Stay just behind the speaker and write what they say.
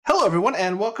Hello, everyone,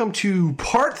 and welcome to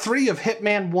part 3 of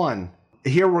Hitman 1.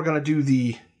 Here we're going to do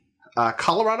the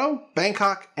Colorado,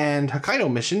 Bangkok, and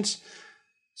Hokkaido missions.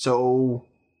 So,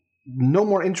 no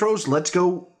more intros. Let's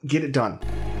go get it done.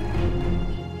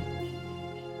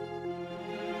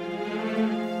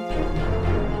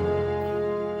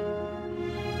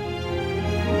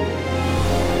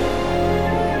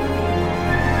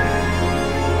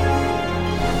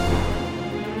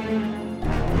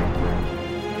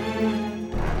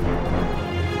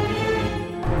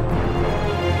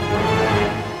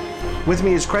 With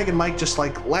me is Craig and Mike, just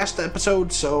like last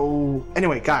episode. So,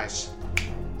 anyway, guys,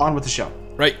 on with the show.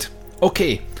 Right.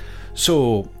 Okay.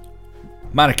 So,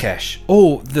 Marrakesh.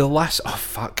 The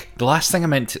last thing I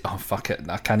meant to... Oh, fuck it.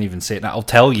 I can't even say it now. I'll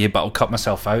tell you, but I'll cut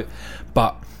myself out.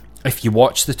 But if you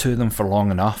watch the two of them for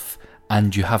long enough,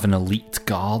 and you have an elite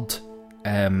guard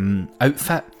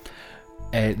outfit,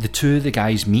 the two of the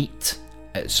guys meet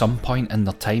at some point in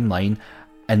their timeline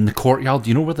in the courtyard.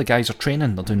 You know where the guys are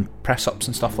training? They're doing press-ups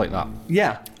and stuff like that.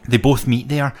 Yeah. They both meet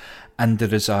there, and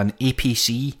there is an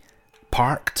APC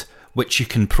parked, which you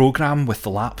can program with the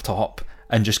laptop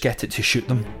and just get it to shoot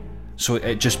them. So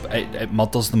it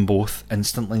murders them both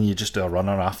instantly, and you just do a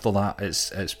runner after that.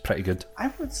 It's pretty good.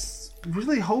 I was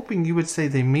really hoping you would say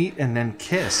they meet and then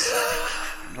kiss.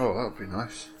 Oh, that would be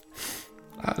nice.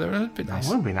 That would be nice.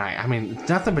 That would be nice. I mean,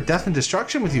 nothing but death and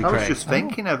destruction with you, Craig.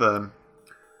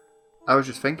 I was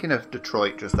just thinking of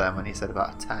Detroit just then when he said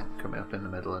about a tank coming up in the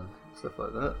middle and stuff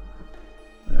like that.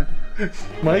 Yeah.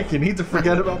 Mike, you need to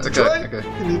forget about Detroit. Okay.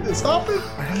 You need to stop it.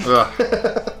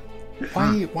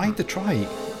 Why Detroit?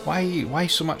 Why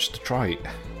so much Detroit?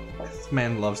 This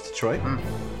man loves Detroit.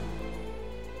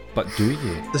 But do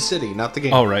you? The city, not the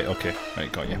game. Oh, right, okay.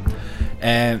 Right, got you.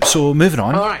 So, moving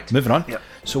on. All right. Moving on. Yep.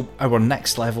 So, our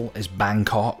next level is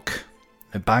Bangkok.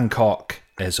 Now, Bangkok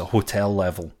is a hotel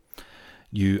level.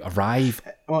 You arrive...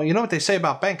 Well, you know what they say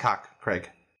about Bangkok, Craig?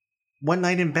 One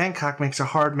night in Bangkok makes a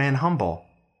hard man humble.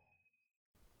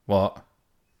 What?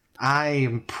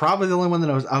 I'm probably the only one that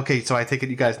knows. Okay, so I take it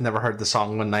you guys never heard the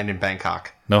song One Night in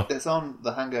Bangkok. No. It's on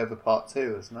The Hangover Part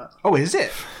 2, isn't it? Oh, is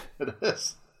it? It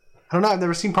is. I don't know, I've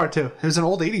never seen part 2. It was an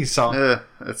old 80s song. Yeah,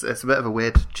 it's a bit of a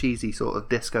weird, cheesy sort of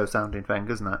disco-sounding thing,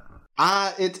 isn't it?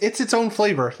 It's its own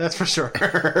flavor, that's for sure.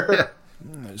 Yeah.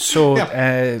 So,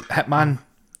 Hitman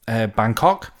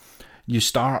Bangkok, you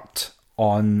start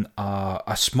on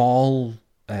a small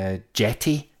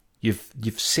jetty.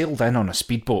 You've sailed in on a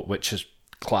speedboat, which is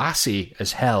classy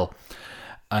as hell.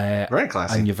 Very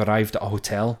classy. And you've arrived at a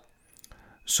hotel.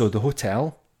 So the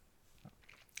hotel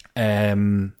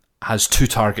has two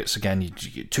targets again. You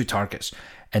get two targets.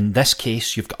 In this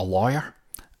case, you've got a lawyer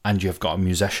and you've got a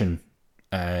musician.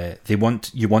 You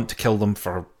want to kill them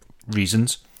for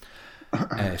reasons,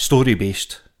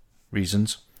 story-based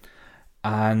reasons.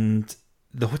 And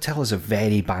the hotel has a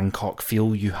very Bangkok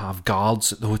feel. You have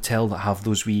guards at the hotel that have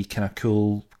those wee kind of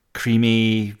cool,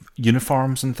 creamy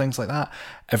uniforms and things like that.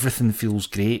 Everything feels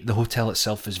great. The hotel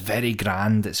itself is very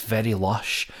grand. It's very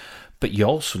lush. But you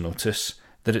also notice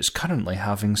that it's currently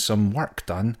having some work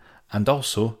done, and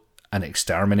also an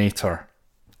exterminator,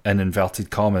 in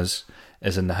inverted commas,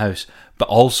 is in the house. But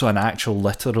also an actual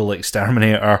literal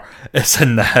exterminator is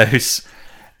in the house.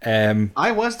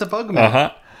 I was the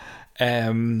bugman.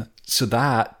 So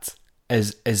that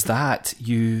is that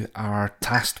you are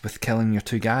tasked with killing your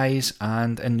two guys,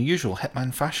 and in the usual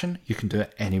Hitman fashion, you can do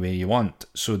it any way you want.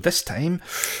 So this time,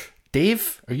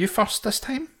 Dave, are you first this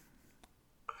time?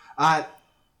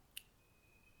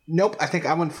 Nope. I think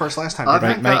I went first last time.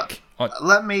 Right, Mike.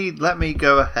 Let me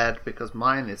go ahead because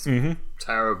mine is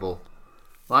terrible.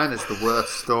 Mine is the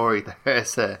worst story there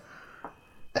is here.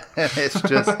 It's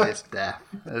death.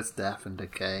 It's death and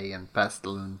decay and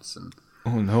pestilence and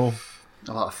oh no,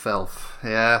 a lot of filth.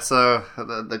 Yeah. So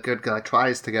the good guy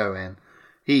tries to go in.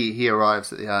 He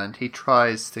arrives at the end. He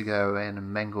tries to go in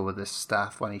and mingle with his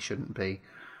staff when he shouldn't be,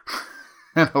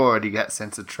 and already gets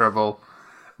into trouble.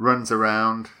 Runs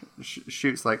around,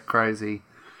 shoots like crazy.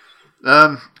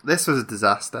 This was a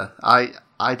disaster.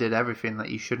 I did everything that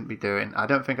you shouldn't be doing. I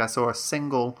don't think I saw a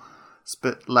single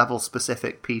level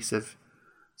specific piece of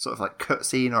sort of like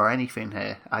cutscene or anything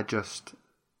here. I don't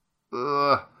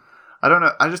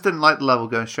know. I just didn't like the level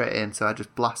going straight in, so I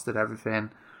just blasted everything.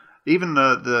 Even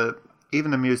the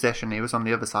musician, he was on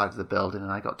the other side of the building,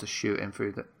 and I got to shoot him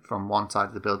from one side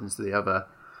of the building to the other,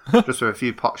 just for a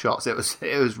few pot shots. It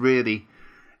was really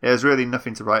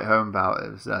nothing to write home about.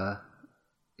 It was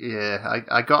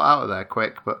I got out of there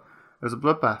quick, but it was a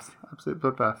bloodbath, absolute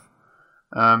bloodbath.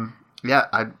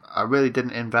 I really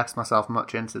didn't invest myself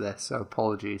much into this, so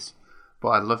apologies. But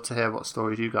I'd love to hear what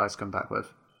stories you guys come back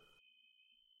with.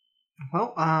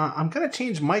 Well, I'm going to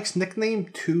change Mike's nickname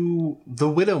to the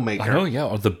Widowmaker. I know, yeah,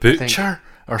 or the Butcher,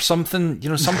 or something,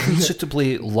 something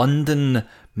suitably London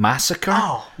Massacre.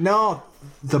 Oh, no,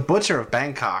 the Butcher of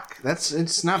Bangkok.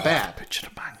 It's not bad. The Butcher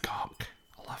of Bangkok.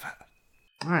 I love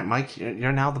it. All right, Mike,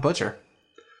 you're now the Butcher.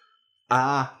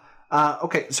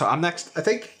 Okay, so I'm next, I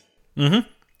think.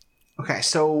 Mm-hmm. Okay,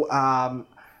 so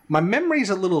my memory's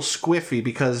a little squiffy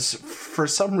because for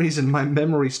some reason my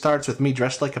memory starts with me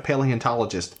dressed like a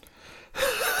paleontologist.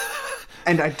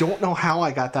 And I don't know how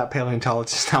I got that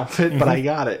paleontologist outfit, but I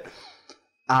got it.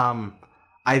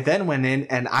 I then went in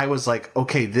and I was like,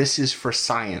 okay, this is for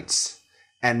science.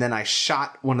 And then I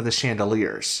shot one of the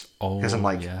chandeliers. Because I'm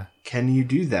like, can you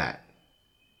do that?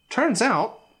 Turns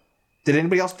out, did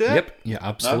anybody else do that? Yep, you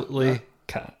absolutely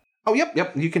can. Oh,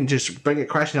 yep. You can just bring it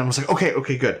crashing down. I was like,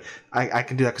 okay, good. I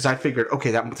can do that because I figured,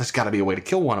 okay, that's got to be a way to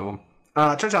kill one of them.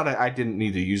 Turns out I didn't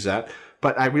need to use that,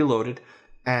 but I reloaded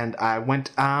and I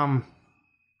went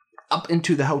up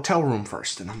into the hotel room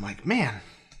first. And I'm like, man,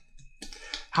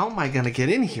 how am I going to get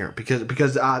in here?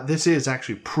 Because this is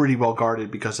actually pretty well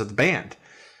guarded because of the band.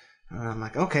 And I'm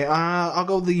like, okay, I'll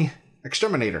go the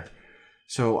exterminator.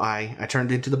 So I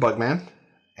turned into the Bugman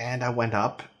and I went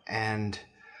up and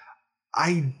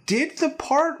I did the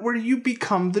part where you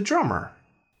become the drummer.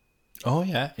 Oh,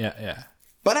 yeah.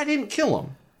 But I didn't kill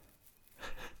him.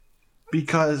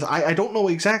 Because I don't know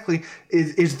exactly.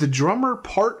 Is the drummer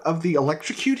part of the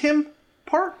electrocute him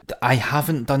part? I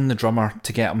haven't done the drummer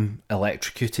to get him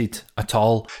electrocuted at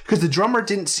all. Because the drummer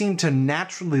didn't seem to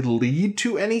naturally lead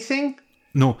to anything.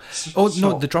 No.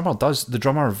 No, the drummer does. The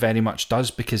drummer very much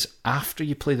does, because after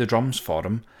you play the drums for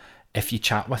him, if you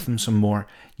chat with him some more,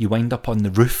 you wind up on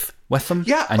the roof with him.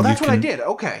 Yeah, and that's what I did.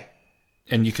 Okay.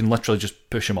 And you can literally just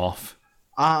push him off.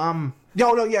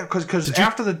 No, yeah, because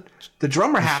after the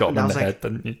drummer happened, I was like,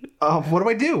 didn't you? What do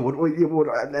I do?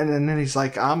 What, and then he's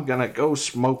like, I'm gonna go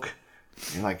smoke.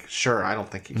 And you're like, sure, I don't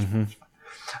think he's.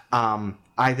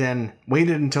 I then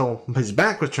waited until his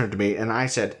back was turned to me, and I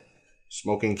said,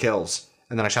 smoking kills.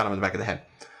 And then I shot him in the back of the head.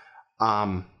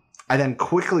 I then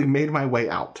quickly made my way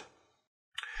out.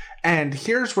 And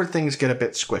here's where things get a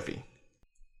bit squiffy.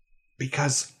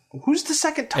 Because who's the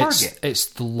second target? It's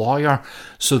the lawyer.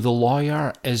 So the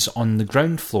lawyer is on the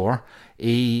ground floor.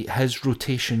 His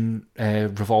rotation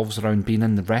revolves around being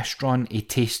in the restaurant. He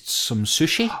tastes some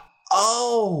sushi.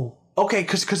 Oh, okay.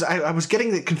 Because I was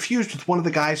getting confused with one of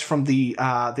the guys from the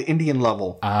Indian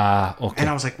level. Okay. And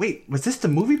I was like, wait, was this the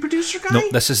movie producer guy?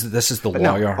 No, this is the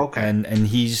lawyer. No, okay. And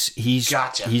he's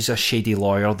Gotcha. He's a shady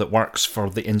lawyer that works for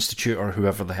the Institute or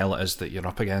whoever the hell it is that you're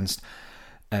up against.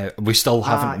 We still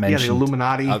haven't mentioned... the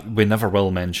Illuminati. We never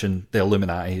will mention the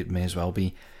Illuminati. It may as well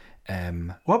be.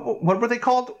 What were they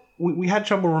called? We had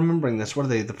trouble remembering this. What are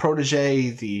they? The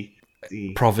Protege, the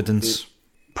Providence.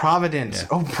 Providence. Yeah.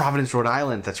 Oh, Providence, Rhode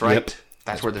Island. That's right. Yep.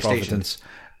 That's where they're Providence.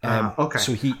 stationed. Okay.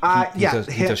 So he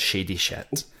does shady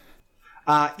shit.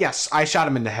 Yes, I shot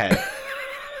him in the head.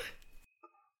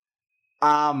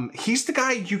 He's the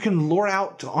guy you can lure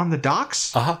out on the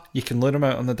docks? You can lure him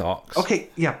out on the docks. Okay,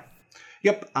 yeah.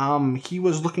 Yep, he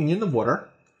was looking in the water,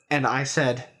 and I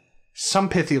said some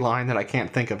pithy line that I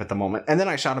can't think of at the moment, and then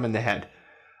I shot him in the head.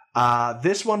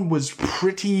 This one was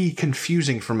pretty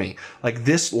confusing for me.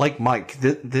 Like Mike,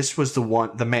 this was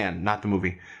the man, not the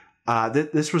movie.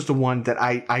 This was the one that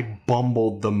I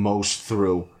bumbled the most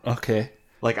through. Okay.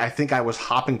 Like, I think I was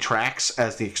hopping tracks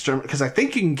as the exterminator, because I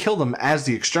think you can kill them as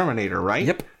the exterminator, right?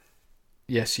 Yep.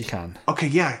 Yes, you can. Okay,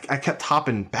 yeah, I kept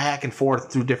hopping back and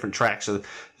forth through different tracks, so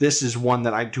this is one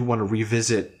that I do want to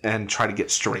revisit and try to get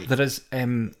straight. There is,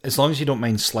 as long as you don't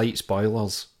mind slight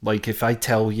spoilers, like if I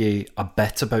tell you a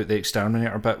bit about the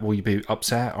exterminator bit, will you be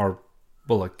upset or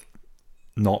will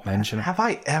not mention it? Have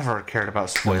I ever cared about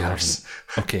spoilers?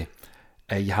 Okay.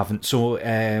 You haven't. So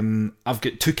I've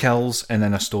got 2 kills and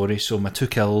then a story. So my 2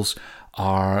 kills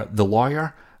are the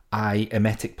lawyer. I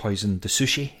emetic poisoned the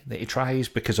sushi that he tries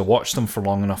because I watched him for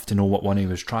long enough to know what one he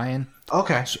was trying.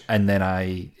 Okay. And then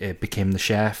I became the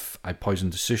chef. I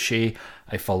poisoned the sushi.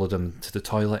 I followed him to the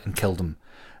toilet and killed him.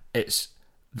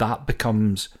 That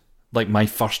becomes like my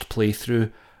first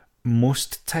playthrough.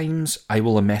 Most times I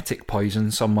will emetic poison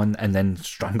someone and then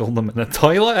strangle them in the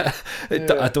toilet.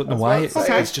 I don't know why.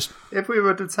 It's just... If we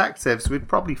were detectives, we'd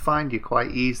probably find you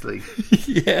quite easily.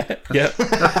 Yeah.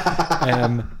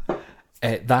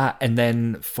 That, and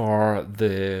then for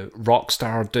the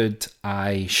Rockstar dude,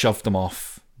 I shoved him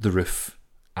off the roof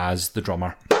as the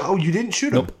drummer. Oh, you didn't shoot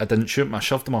him? Nope, I didn't shoot him. I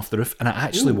shoved him off the roof, and I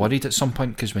actually worried at some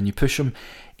point because when you push him,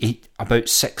 about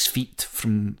 6 feet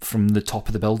from the top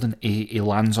of the building, he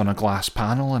lands on a glass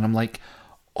panel, and I'm like,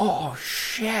 oh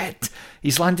shit,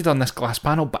 he's landed on this glass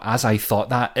panel, but as I thought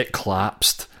that, it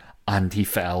collapsed and he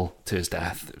fell to his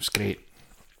death. It was great.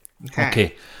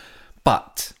 Okay.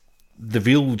 But the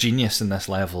real genius in this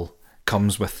level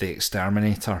comes with the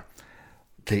Exterminator.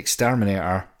 The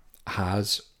Exterminator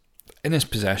has in his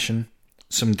possession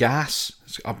some gas,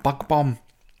 a bug bomb.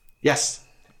 Yes.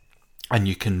 And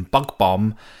you can bug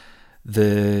bomb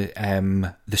the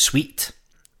suite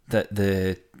that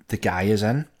the guy is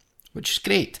in, which is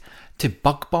great. To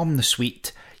bug bomb the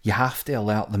suite, you have to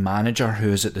alert the manager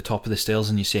who is at the top of the stairs,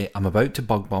 and you say, I'm about to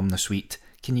bug bomb the suite.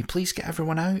 Can you please get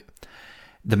everyone out?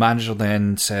 The manager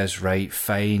then says, right,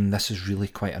 fine, this is really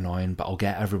quite annoying, but I'll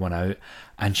get everyone out.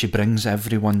 And she brings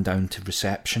everyone down to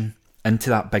reception,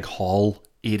 into that big hall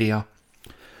area.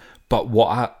 But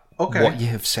what you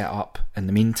have set up in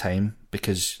the meantime,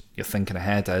 because you're thinking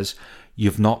ahead, is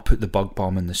you've not put the bug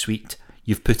bomb in the suite.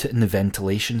 You've put it in the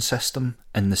ventilation system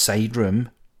in the side room.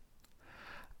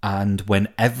 And when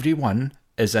everyone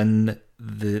is in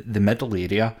the middle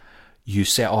area, you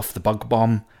set off the bug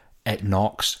bomb, it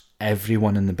knocks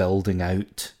everyone in the building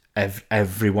out.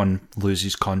 Everyone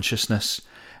loses consciousness.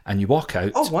 And you walk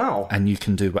out. Oh, wow. And you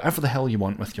can do whatever the hell you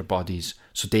want with your bodies.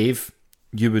 So, Dave,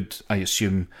 you would, I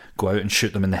assume, go out and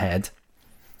shoot them in the head.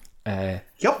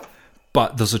 Yep.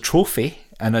 But there's a trophy,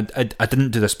 and I didn't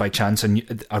do this by chance,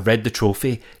 and I read the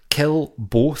trophy. Kill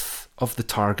both of the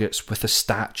targets with a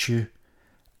statue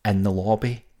in the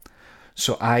lobby.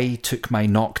 So I took my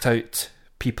knocked out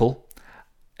people,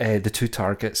 the two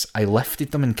targets, I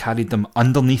lifted them and carried them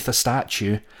underneath a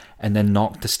statue, and then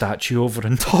knocked the statue over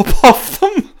on top of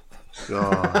them.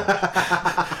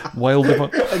 God. While they were...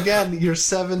 Again, your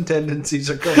 7 tendencies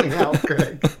are coming out,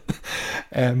 Greg.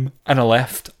 And I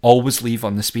left. Always leave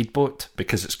on the speedboat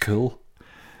because it's cool.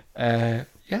 Yeah.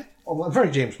 Well,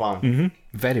 very James Bond. Mm-hmm.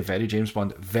 Very, very James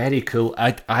Bond. Very cool.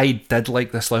 I did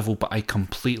like this level, but I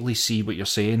completely see what you're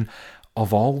saying.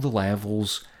 Of all the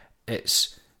levels,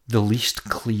 it's the least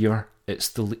clear. It's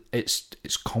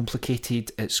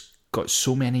complicated. It's got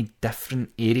so many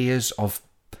different areas of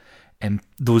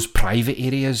those private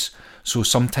areas. So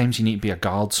sometimes you need to be a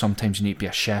guard, sometimes you need to be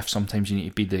a chef, sometimes you need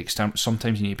to be the exterminator,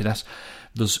 sometimes you need to be this.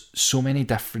 There's so many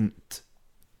different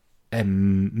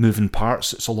moving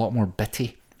parts. It's a lot more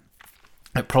bitty.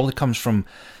 It probably comes from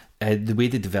the way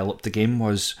they developed the game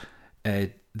was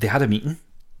they had a meeting.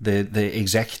 The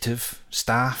executive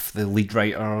staff, the lead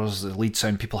writers, the lead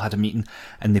sound people had a meeting,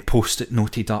 and they post-it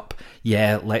noted up.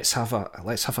 Yeah, let's have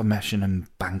a mission in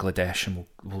Bangladesh, and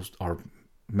we'll or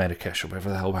Marrakesh or wherever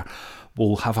the hell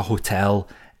we'll have a hotel.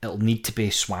 It'll need to be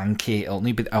swanky. It'll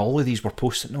need to be, all of these were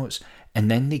post-it notes,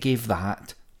 and then they gave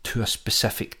that to a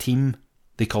specific team.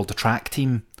 They called a track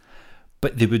team,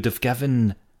 but they would have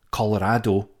given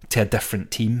Colorado to a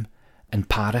different team, and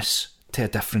Paris to a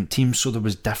different team, so there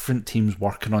was different teams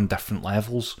working on different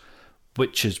levels,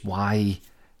 which is why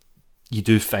you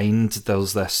do find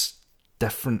there's this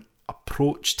different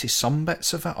approach to some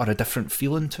bits of it, or a different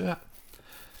feeling to it.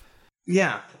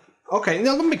 Yeah. Okay,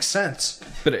 now that makes sense.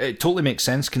 But it totally makes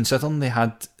sense considering they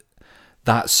had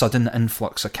that sudden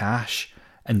influx of cash,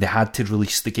 and they had to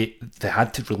release they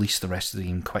had to release the rest of the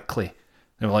game quickly.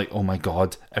 They were like, oh my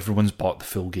god, everyone's bought the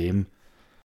full game.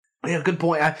 Yeah, good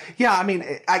point. I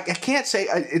can't say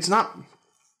it's not.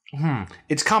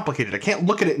 It's complicated. I can't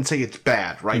look at it and say it's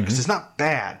bad, right? Because it's not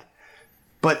bad,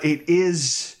 but it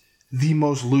is the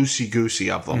most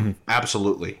loosey-goosey of them. Mm-hmm.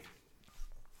 Absolutely.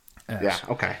 Yes.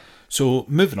 Yeah. Okay. So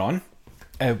moving on,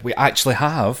 we actually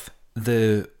have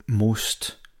the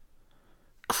most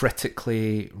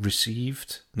critically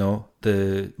received,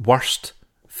 the worst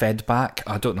feedback.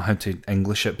 I don't know how to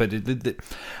English it, but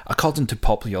according to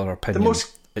popular opinion,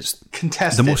 it's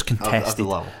contested. The most contested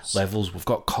of the levels. We've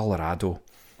got Colorado.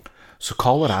 So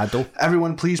Colorado.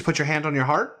 Everyone, please put your hand on your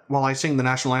heart while I sing the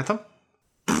national anthem.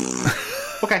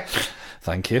 Okay.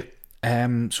 Thank you.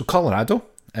 So Colorado,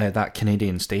 that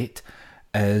Canadian state,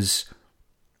 is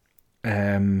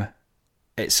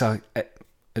it's not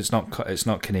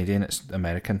Canadian. It's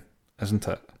American, isn't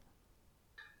it?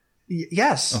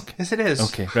 Yes. Okay. Yes, it is.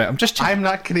 Okay. Right. I'm just checking. I'm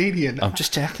not Canadian. I'm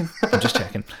just checking.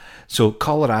 So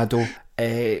Colorado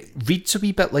reads a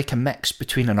wee bit like a mix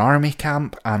between an army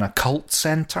camp and a cult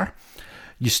centre.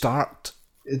 You start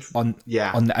on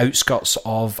the outskirts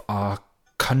of a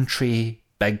country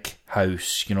big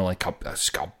house. You know, like it's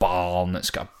got a barn,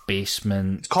 it's got a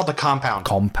basement. It's called the compound.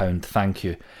 Compound. Thank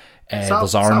you.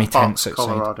 There's army tents outside.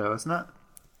 Colorado, isn't it?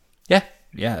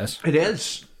 Yeah, it is. It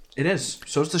is. It is.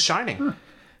 So is The Shining.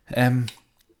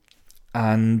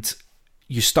 And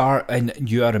you start, and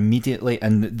you are immediately,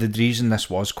 and the reason this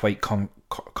was quite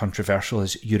controversial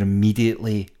is you're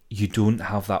immediately you don't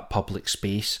have that public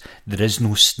space. There is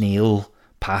no snail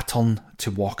pattern to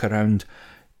walk around.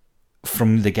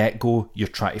 From the get-go, you're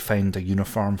trying to find a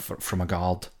uniform from a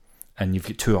guard, and you've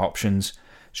got two options.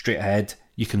 Straight ahead,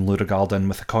 you can lure a guard in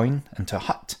with a coin into a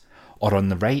hut, or on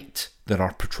the right, there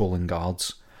are patrolling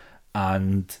guards,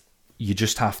 and you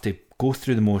just have to go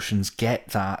through the motions, get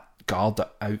that guard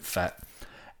outfit,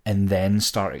 and then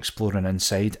start exploring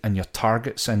inside. And your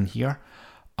targets in here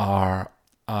are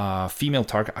a female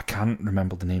target. I can't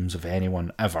remember the names of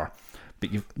anyone ever,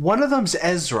 but you've... One of them's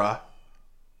Ezra.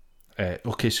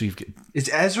 Okay, so you've got... Is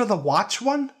Ezra the watch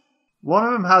one? One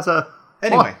of them has a...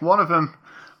 Anyway. One of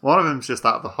them's just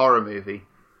out of the horror movie.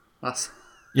 That's...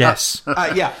 Yes.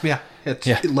 Yeah.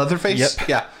 It's Leatherface?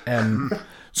 Yep. Yeah.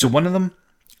 So one of them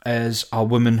is a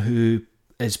woman who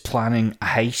is planning a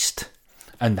heist,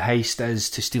 and the heist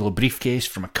is to steal a briefcase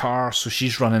from a car. So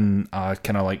she's running a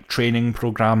kind of like training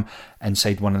program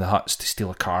inside one of the huts to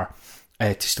steal a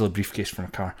briefcase from a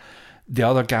car. The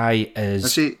other guy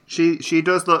is... She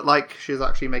does look like she's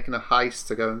actually making a heist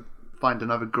to go and find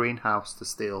another greenhouse to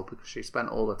steal, because she spent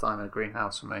all the time in a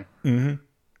greenhouse for me.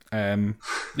 Mm-hmm.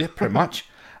 Yeah, pretty much.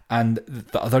 And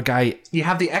the other guy... You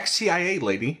have the ex-CIA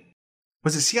lady.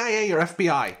 Was it CIA or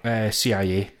FBI?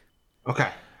 CIA. Okay.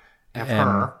 Have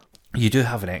her. You do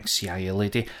have an ex-CIA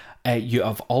lady. You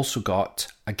have also got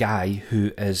a guy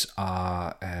who is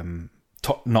a...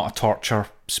 not a torture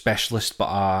specialist,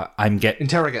 but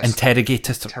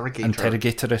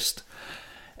interrogatorist,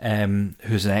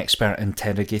 who's an expert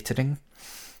interrogating,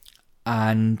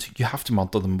 and you have to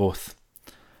murder them both.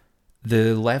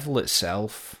 The level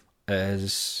itself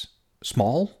is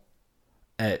small.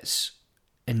 It's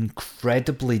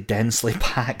incredibly densely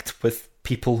packed with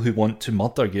people who want to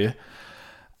murder you,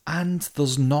 and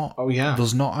there's not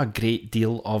a great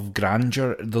deal of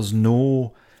grandeur. There's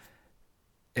no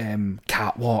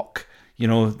catwalk,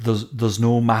 there's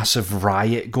no massive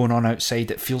riot going on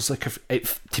outside. It feels like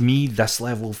to me, this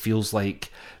level feels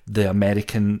like the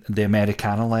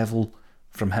Americana level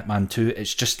from Hitman 2.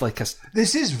 It's just like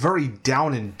this is very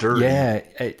down and dirty. Yeah,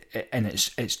 and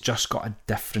it's just got a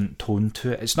different tone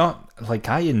to it. It's not like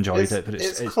I enjoyed it, but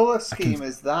its colour scheme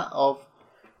is that of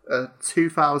a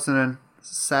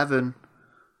 2007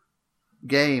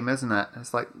 game, isn't it?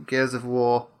 It's like Gears of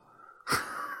War.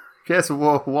 Gears of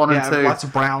War 1 and 2. Lots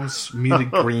of browns, muted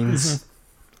greens.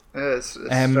 It's a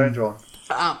strange one.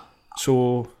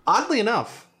 So, oddly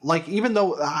enough, like, even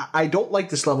though I don't like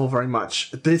this level very much,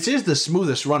 this is the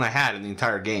smoothest run I had in the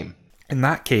entire game. In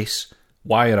that case,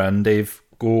 wire in, Dave.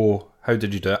 Go. How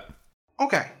did you do it?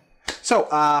 Okay. So,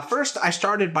 first I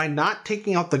started by not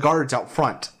taking out the guards out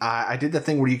front. I did the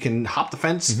thing where you can hop the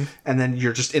fence, and then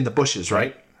you're just in the bushes,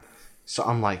 right? So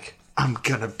I'm like, I'm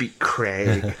gonna beat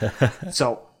Craig.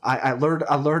 So I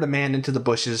lured a man into the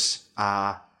bushes,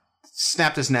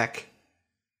 snapped his neck.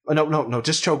 Oh, no,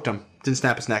 just choked him. Didn't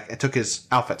snap his neck. I took his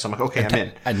outfit, so I'm like, okay, I'm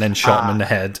in. And then shot him in the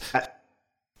head.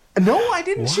 No, I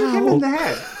didn't shoot him in the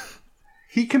head.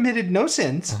 He committed no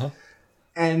sins.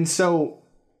 And so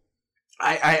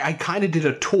I kind of did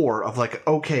a tour of like,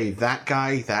 okay, that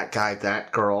guy,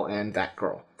 that girl, and that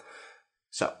girl.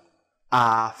 So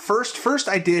first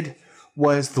I did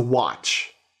was the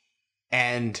watch.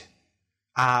 And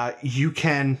you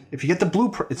can, if you get the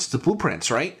blueprint, it's the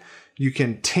blueprints, right? You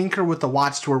can tinker with the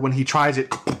watch to where when he tries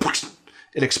it,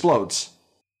 it explodes.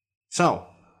 So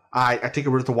I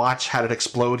tinkered with the watch, had it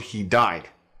explode, he died.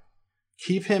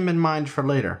 Keep him in mind for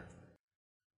later.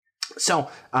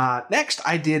 So next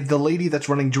I did the lady that's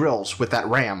running drills with that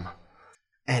ram.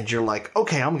 And you're like,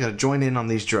 okay, I'm going to join in on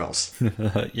these drills.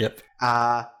 Yep.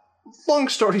 Long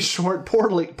story short,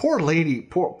 poor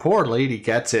lady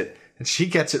gets it. And she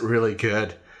gets it really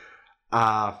good.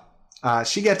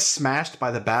 She gets smashed by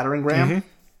the battering ram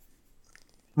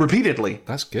repeatedly.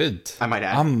 That's good. I might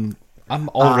add. I'm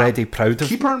already proud of.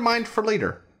 Keep her in mind for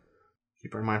later.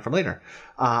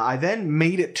 I then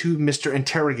made it to Mr.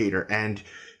 Interrogator, and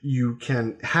you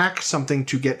can hack something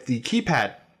to get the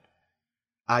keypad.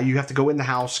 You have to go in the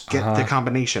house, get the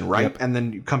combination, right? Yep. And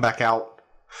then you come back out,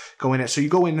 go in it. So you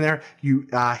go in there,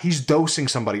 he's dosing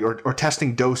somebody or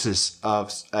testing doses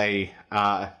of a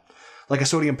like a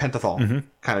sodium pentothal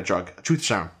kind of drug, a truth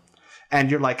serum. And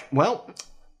you're like, well,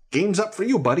 game's up for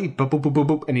you, buddy. Boop, boop, boop, boop,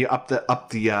 boop. And you up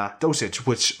the dosage,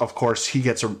 which of course he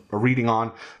gets a reading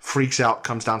on, freaks out,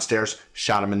 comes downstairs,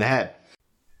 shot him in the head.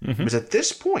 It was at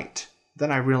this point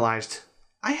that I realized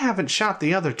I haven't shot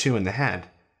the other two in the head.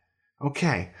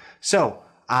 Okay, so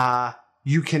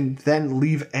you can then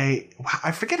leave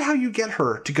I forget how you get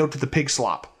her to go to the pig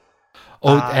slop.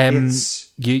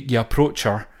 You approach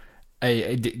her.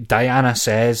 Diana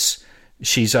says,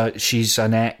 she's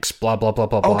an ex, blah, blah, blah,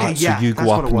 blah, blah. Okay, yeah, so you that's go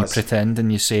what up it and you was. pretend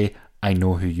and you say, I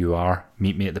know who you are.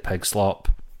 Meet me at the pig slop.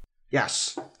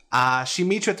 Yes. She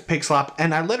meets you at the pig slop,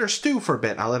 and I let her stew for a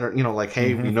bit. I let her, like,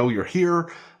 hey, we know you're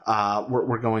here.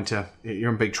 We're going to,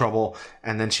 you're in big trouble.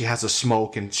 And then she has a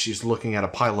smoke, and she's looking at a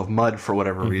pile of mud for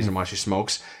whatever reason while she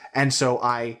smokes. And so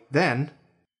I then,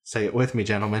 say it with me,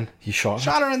 gentlemen, You shot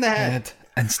her in the head.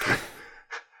 Instantly.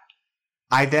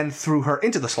 I then threw her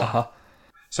into the slop. Uh-huh.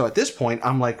 So at this point,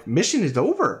 I'm like, mission is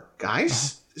over,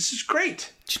 guys. This is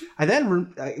great. I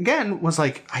then, again, was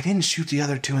like, I didn't shoot the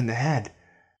other two in the head.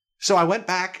 So I went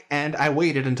back and I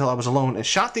waited until I was alone and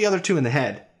shot the other two in the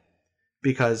head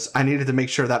because I needed to make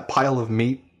sure that pile of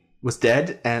meat was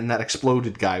dead and that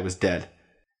exploded guy was dead.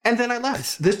 And then I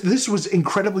left. This was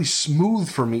incredibly smooth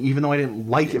for me, even though I didn't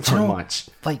like it very much.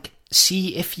 Like,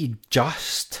 see, if you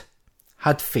just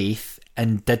had faith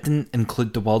and didn't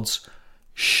include the words,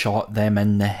 shot them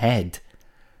in the head,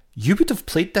 you would have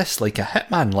played this like a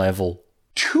Hitman level.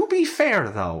 To be fair,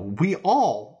 though, we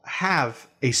all have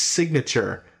a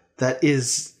signature that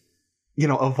is,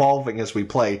 evolving as we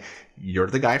play. You're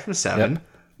the guy from 7. Yep.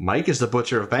 Mike is the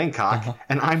Butcher of Bangkok,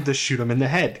 and I'm the shoot him in the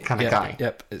head kind of guy.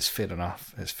 Yep, it's fair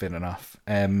enough.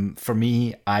 For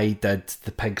me, I did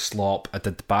the pig slop, I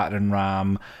did the battering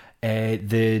ram,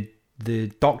 the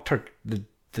doctor,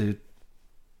 the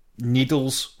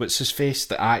Needles, what's his face,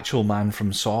 the actual man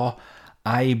from Saw,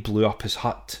 I blew up his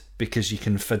hut because you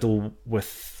can fiddle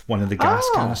with one of the gas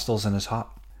canisters in his hut.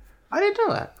 I didn't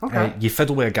know that. Okay. You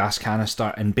fiddle with a gas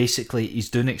canister, and basically he's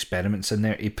doing experiments in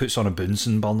there. He puts on a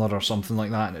Bunsen burner or something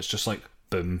like that, and it's just like,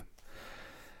 boom.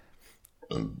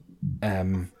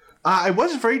 I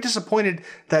was very disappointed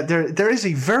that there is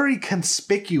a very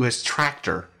conspicuous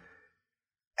tractor,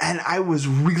 and I was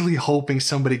really hoping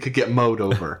somebody could get mowed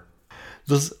over.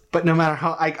 But no matter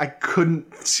how, I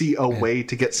couldn't see a way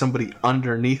to get somebody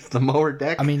underneath the mower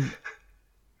deck. I mean,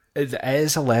 it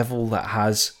is a level that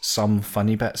has some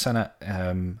funny bits in it.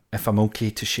 If I'm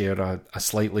okay to share a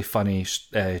slightly funny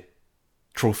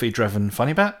trophy-driven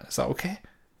funny bit, is that okay?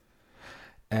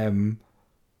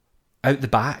 Out the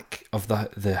back of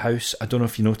the house, I don't know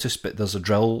if you noticed, but there's a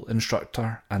drill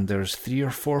instructor, and there's 3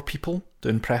 or 4 people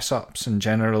doing press-ups, and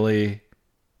generally,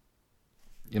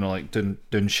 like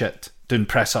doing shit, doing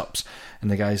press-ups, and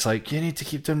the guy's like, you need to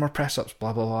keep doing more press-ups,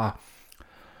 blah, blah, blah.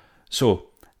 So,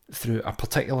 through a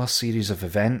particular series of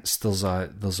events, there's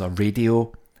a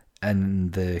radio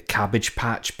in the cabbage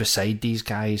patch beside these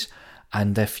guys,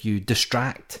 and if you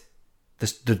distract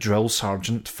the drill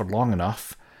sergeant for long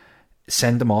enough,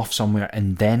 send them off somewhere,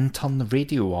 and then turn the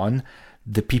radio on,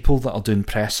 the people that are doing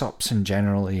press-ups and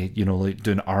generally, like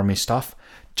doing army stuff,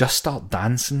 just start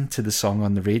dancing to the song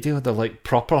on the radio. They're like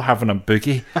proper having a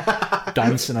boogie,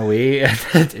 dancing away.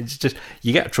 It's just,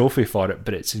 you get a trophy for it,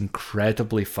 but it's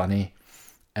incredibly funny.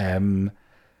 The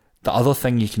other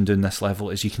thing you can do in this level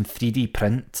is you can 3D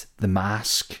print the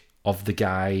mask of the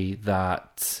guy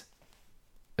that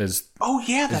is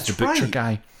that's the butcher right.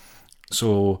 guy.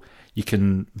 So you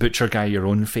can butcher guy your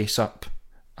own face up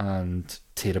and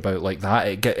tear about like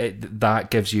that.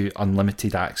 That gives you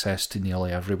unlimited access to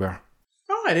nearly everywhere.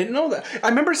 Oh, I didn't know that. I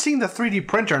remember seeing the 3D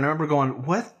printer and I remember going,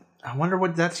 what? I wonder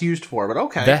what that's used for, but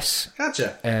okay.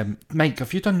 Gotcha. Mike,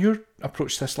 have you done your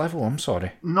approach to this level? I'm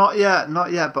sorry. Not yet,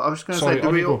 but I was going to say,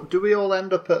 Sorry, do we all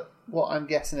end up at what I'm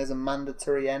guessing is a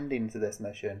mandatory ending to this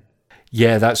mission?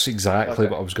 Yeah, that's exactly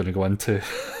what I was going to go into.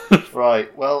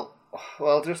 Right, well,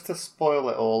 just to spoil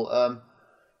it all,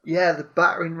 the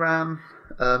battering ram,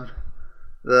 what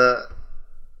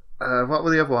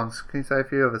were the other ones? Can you say a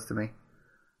few others to me?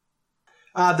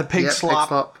 The pig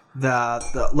slop,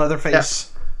 the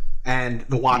Leatherface, and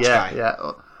the watch guy. Yeah,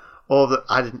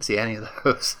 I didn't see any of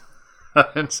those. I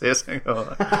didn't see a single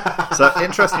of them. So,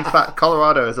 interesting fact,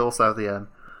 Colorado is also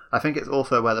I think it's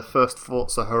also where the first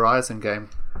Forza Horizon game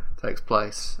takes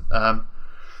place.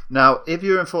 Now, if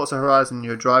you're in Forza Horizon and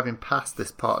you're driving past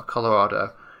this part of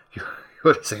Colorado, you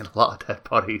would have seen a lot of dead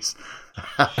bodies.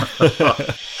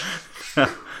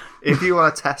 If you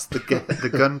want to test the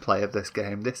gunplay of this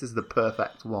game, this is the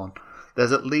perfect one.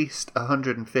 There's at least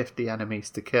 150 enemies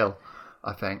to kill,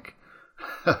 I think.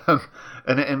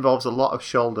 And it involves a lot of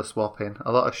shoulder swapping,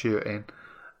 a lot of shooting.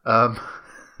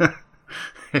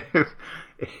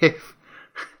 If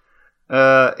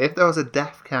there was a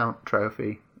death count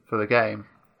trophy for the game,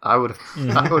 I would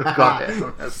have got it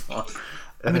on this one.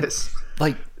 And it's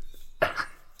like,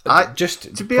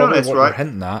 to be honest, right?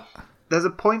 Hinting at. There's a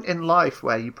point in life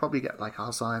where you probably get like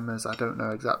Alzheimer's. I don't know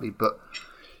exactly, but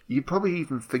you probably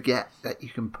even forget that you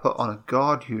can put on a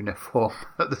guard uniform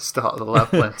at the start of the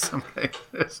level in some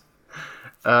cases.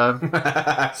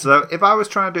 So if I was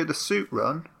trying to do the suit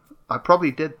run, I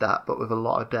probably did that, but with a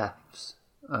lot of deaths.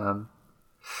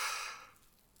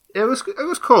 It was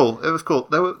cool. It was cool.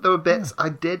 There were bits. I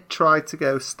did try to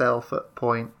go stealth at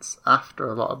points after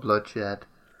a lot of bloodshed.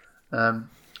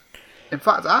 In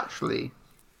fact, actually,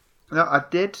 no, I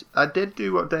did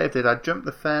do what Dave did. I jumped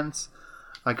the fence.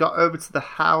 I got over to the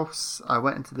house. I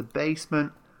went into the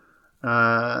basement.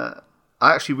 I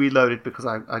actually reloaded because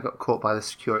I got caught by the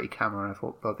security camera and I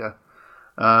thought, bugger.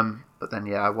 But then,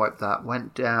 yeah, I wiped that.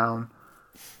 Went down,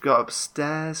 got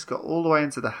upstairs, got all the way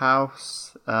into the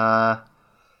house,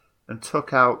 and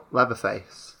took out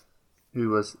Leatherface, who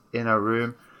was in a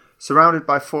room, surrounded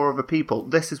by 4 other people.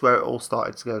 This is where it all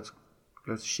started to go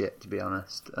to shit, to be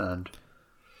honest. And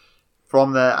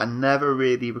from there, I never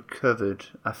really recovered.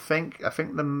 I think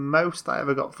the most I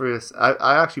ever got through this,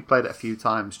 I actually played it a few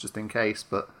times just in case,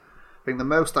 but I think the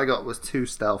most I got was 2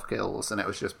 stealth kills, and it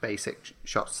was just basic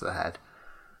shots to the head.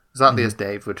 Exactly as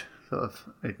Dave would sort of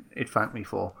he'd thank me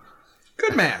for.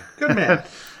 Good man, good man.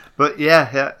 But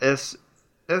yeah, it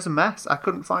was a mess. I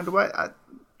couldn't find a way.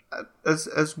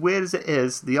 As weird as it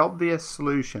is, the obvious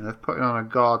solution of putting on a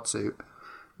guard suit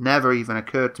never even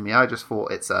occurred to me. I just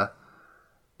thought it's a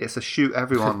shoot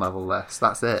everyone level less.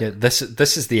 That's it. Yeah, this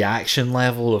is the action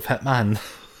level of Hitman.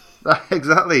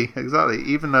 Exactly.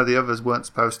 Even though the others weren't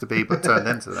supposed to be, but turned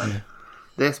into them. Yeah.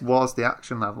 This was the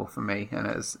action level for me, and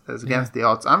it was against the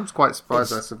odds. I'm quite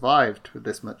surprised I survived with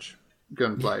this much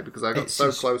gunplay because I got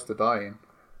so close to dying.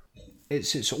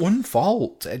 It's its own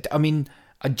fault. I mean,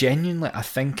 I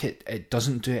think it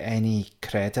doesn't do it any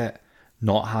credit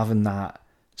not having that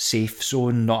safe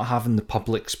zone, not having the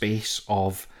public space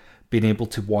of being able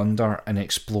to wander and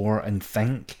explore and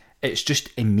think. It's just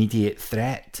immediate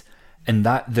threat, and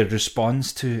that the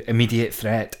response to immediate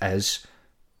threat is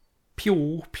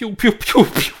pew pew pew pew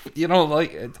pew. You know,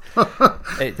 like it well,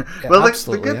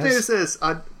 the good news is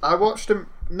I watched him.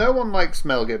 No one likes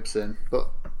Mel Gibson, but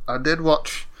I did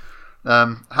watch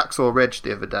Hacksaw Ridge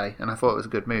the other day, and I thought it was a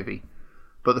good movie.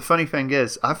 But the funny thing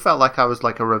is, I felt like I was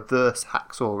like a reverse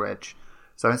Hacksaw Ridge.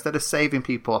 So instead of saving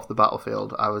people off the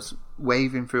battlefield, I was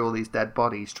waving through all these dead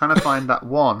bodies, trying to find that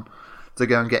one to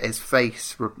go and get his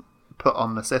face put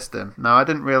on the system. Now, I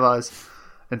didn't realise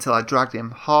until I dragged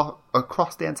him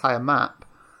across the entire map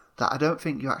that I don't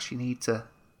think you actually need to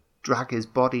drag his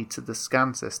body to the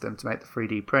scan system to make the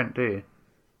 3D print, do you?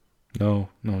 No,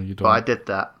 you don't. But I did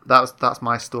that. That's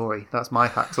my story. That's my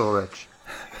Hacksaw Ridge.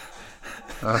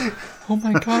 Oh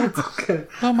my god! Okay.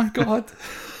 Oh my god!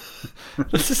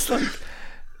 This is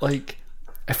like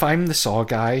if I'm the Saw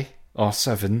guy or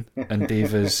Seven and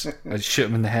Dave is I shoot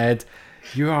him in the head,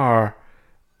 you are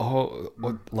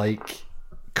like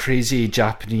crazy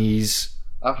Japanese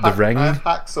The Ring. I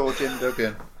Hacksaw Jim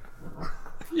Duggan.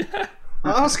 Yeah.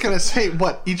 I was gonna say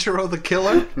what, Ichiro the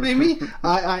Killer, maybe?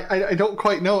 I don't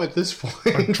quite know at this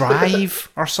point. Or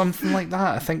Drive or something like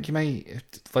that. I think you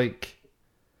might like.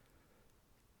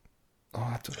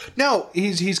 No,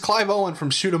 he's Clive Owen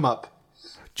from Shoot 'Em Up.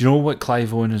 Do you know what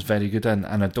Clive Owen is very good in?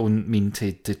 And I don't mean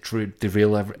to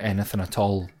derail anything at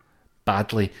all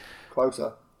badly.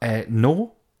 Closer.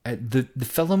 No, the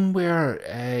film where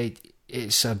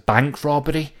it's a bank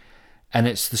robbery, and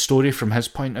it's the story from his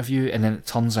point of view, and then it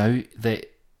turns out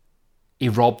that he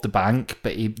robbed the bank,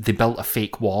 but they built a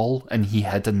fake wall, and he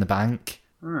hid in the bank.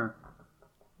 I've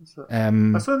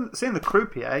seen The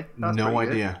Croupier. That's no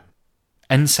idea.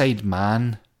 Inside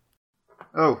Man.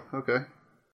 Oh, okay.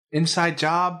 Inside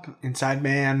Job, Inside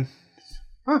Man.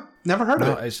 Huh, never heard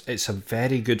of it. It's a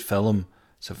very good film.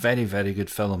 It's a very, very good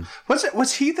film.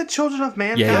 Was he the Children of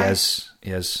Man guy? Yeah,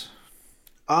 he is.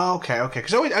 Oh, okay.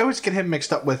 Because I always get him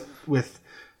mixed up with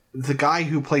the guy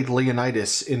who played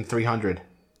Leonidas in 300.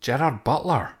 Gerard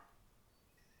Butler.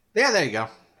 Yeah, there you go.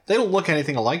 They don't look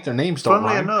anything alike. Their names don't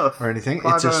rhyme or anything.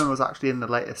 Clive Owen was actually in the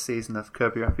latest season of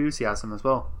Curb Your Enthusiasm as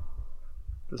well.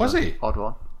 Was he? Odd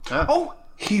one. Yeah. Oh,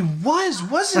 he was,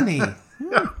 wasn't he?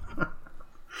 Yeah.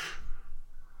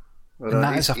 But, and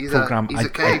that is a program. He's a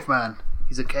caveman.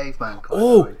 He's a caveman.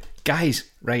 Oh, guys,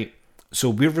 right. So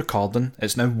we're recording.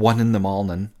 It's now 1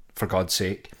 a.m, for God's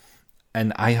sake.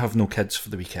 And I have no kids for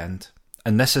the weekend.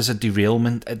 And this is a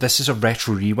derailment. This is a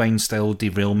retro rewind style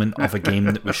derailment of a game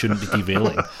that we shouldn't be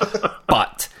derailing.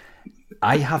 But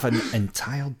I have an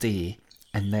entire day,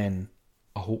 and then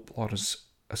I hope Laura's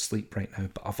asleep right now,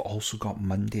 but I've also got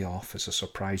Monday off as a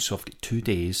surprise. So I've got 2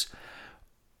 days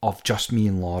of just me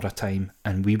and Laura time.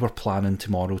 And we were planning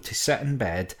tomorrow to sit in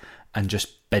bed and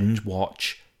just binge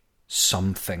watch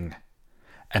something.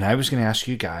 And I was going to ask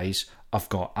you guys, I've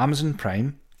got Amazon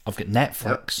Prime, I've got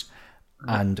Netflix,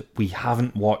 and we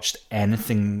haven't watched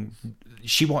anything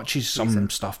she watches some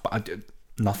stuff, but I do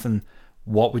nothing.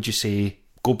 What would you say?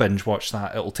 Go binge watch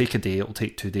that. It'll take a day. It'll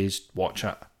take 2 days. Watch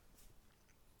it.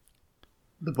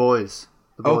 The Boys.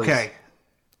 Okay.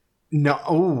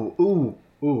 No. Ooh.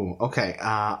 Okay.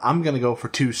 I'm gonna go for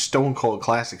 2 stone cold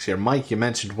classics here. Mike, you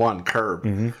mentioned one, Curb.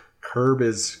 Mm-hmm. Curb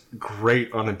is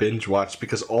great on a binge watch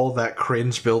because all that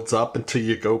cringe builds up until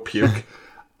you go puke.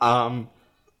 The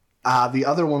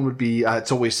other one would be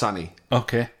It's Always Sunny.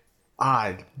 Okay.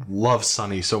 I love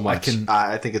Sunny so much.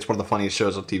 I think it's one of the funniest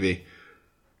shows on TV.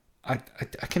 I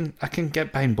can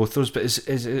get behind both those, but is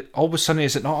it Always Sunny?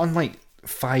 Is it not on like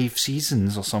 5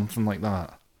 seasons or something like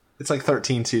that? It's like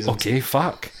 13 seasons. Okay,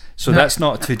 fuck. So that's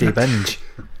not a 2-day binge.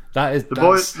 That is The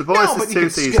Boys. The Boys No, is but 2 you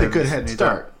seasons. can get a good head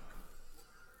start.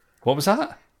 What was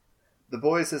that? The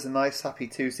Boys is a nice, happy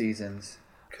 2 seasons.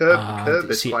 Curb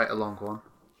is quite a long one,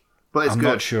 but it's I'm good.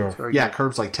 not sure. It's very Yeah, good.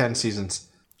 Curb's like 10 seasons.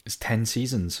 It's 10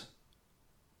 seasons.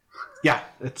 Yeah,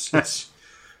 it's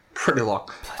pretty long.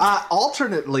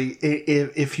 Alternately,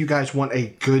 if you guys want a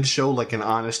good show, like an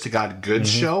honest to God good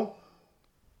show,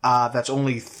 that's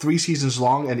only 3 seasons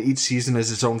long and each season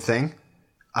is its own thing.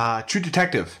 True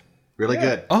Detective, really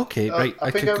good. Okay, right. I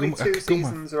think only 2 go more.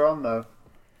 seasons are on though,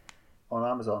 on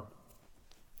Amazon.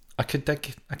 I could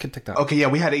dig that. Okay, yeah,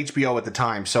 we had HBO at the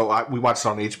time, so we watched it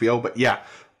on HBO. But yeah,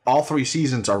 all 3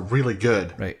 seasons are really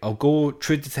good. Right, I'll go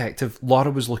True Detective. Laura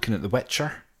was looking at The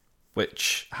Witcher,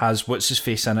 which has what's his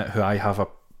face in it, who I have a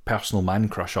personal man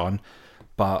crush on.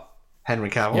 But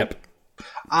Henry Cavill. yep,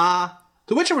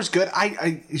 The Witcher was good.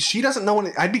 She doesn't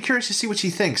know. I'd be curious to see what she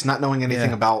thinks, not knowing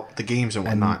anything about the games and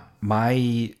whatnot.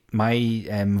 my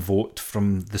vote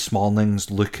from the Smallnings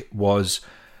look was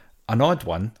an odd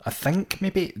one, I think,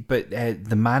 maybe, but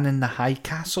The Man in the High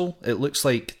Castle, it looks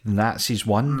like the Nazis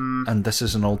won, and this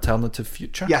is an alternative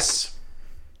future. Yes,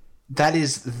 that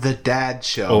is the dad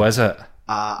show. Oh, is it?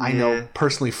 I know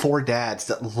personally 4 dads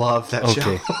that love that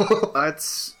Okay. show.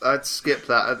 I'd skip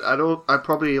that. I'd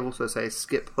probably also say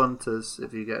skip Hunters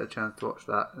if you get a chance to watch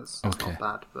that. It's Okay. not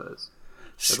bad, but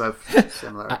they're both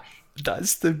similar.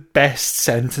 That's the best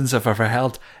sentence I've ever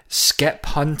heard. Skip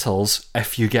Hunters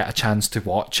if you get a chance to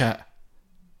watch it.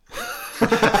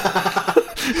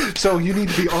 So you need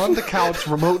to be on the couch,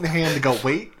 remote in hand, to go,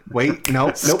 wait,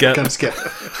 nope, Skip. gonna skip.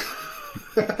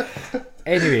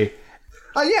 Anyway,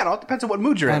 Yeah, it all depends on what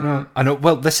mood you're in. I know.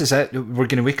 Well, this is it. We're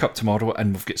going to wake up tomorrow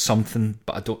and we've got something,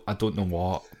 but I don't know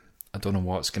what. I don't know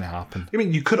what's going to happen. I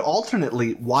mean, you could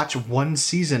alternately watch one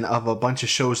season of a bunch of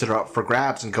shows that are up for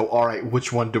grabs and go, all right,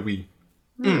 which one do we...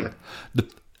 The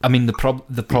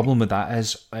problem with that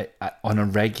is, on a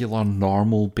regular,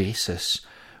 normal basis,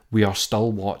 we are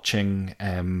still watching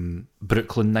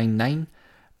Brooklyn Nine-Nine,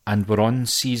 and we're on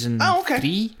season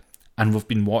 3, and we've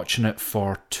been watching it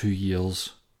for 2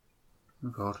 years. Oh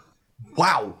God!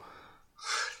 Wow.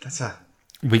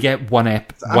 We get one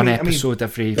mean- episode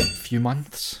every few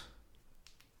months.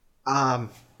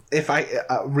 If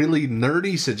a really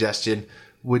nerdy suggestion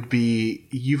would be,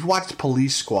 you've watched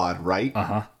Police Squad, right?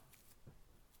 Uh-huh.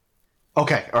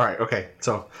 Okay, all right, okay.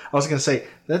 So I was going to say,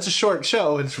 that's a short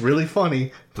show, and it's really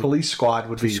funny. Police Squad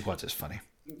would Police be... Squad is funny.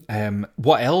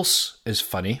 What else is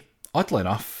funny, oddly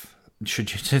enough,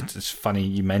 it's funny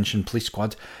you mentioned Police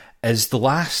Squad, is the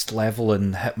last level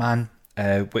in Hitman,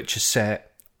 which is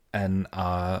set in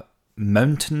a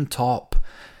mountaintop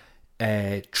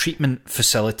treatment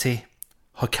facility,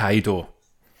 Hokkaido.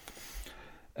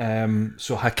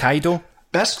 So Hokkaido...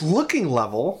 Best looking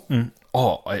level,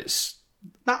 it's...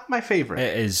 not my favorite.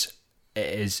 It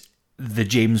is the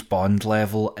James Bond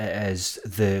level. It is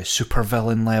the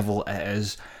supervillain level. It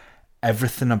is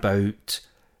everything about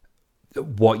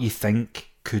what you think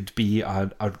could be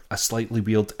a slightly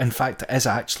weird... In fact, it is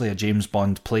actually a James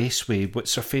Bond place with...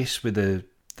 What's her face? With the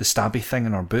stabby thing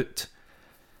in her boot.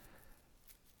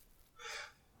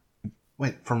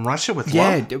 Wait, from Russia with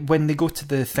Yeah, Love? when they go to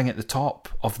the thing at the top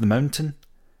of the mountain.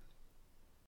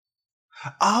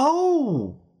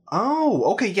 Oh,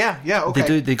 okay, yeah,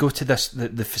 okay. They go to this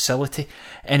the facility.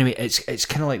 Anyway, it's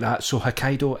kind of like that. So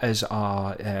Hokkaido is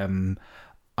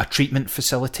a treatment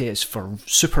facility. It's for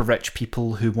super rich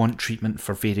people who want treatment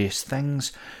for various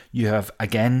things. You have,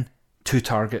 again, 2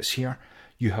 targets here.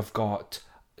 You have got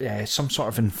some sort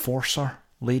of enforcer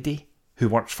lady who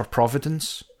works for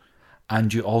Providence,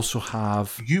 and you also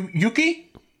have...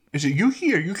 Yuki? Is it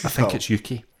Yuki or Yuki? I think it's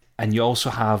Yuki. And you also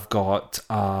have got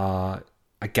a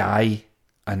guy,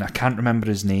 and I can't remember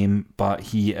his name, but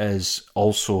he is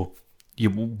also... You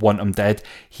want him dead.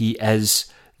 He is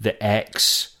the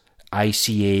ex-ICA.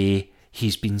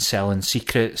 He's been selling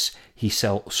secrets. He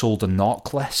sold a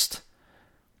knock list.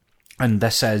 And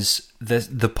this is...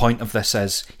 The point of this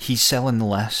is he's selling the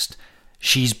list.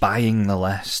 She's buying the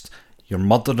list. You're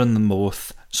murdering them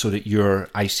both so that your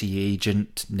IC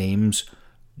agent names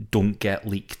don't get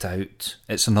leaked out.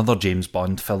 It's another James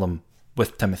Bond film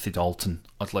with Timothy Dalton,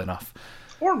 oddly enough.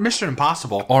 Or Mission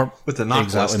Impossible. Or with the knock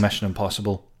exactly list. Mission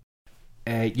Impossible.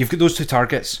 You've got those two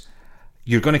targets.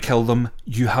 You're going to kill them.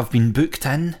 You have been booked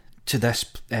in to this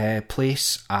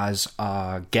place as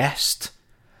a guest.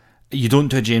 You don't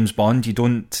do a James Bond. You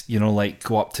don't,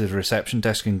 go up to the reception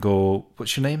desk and go,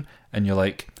 "What's your name?" And you're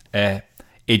like,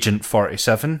 Agent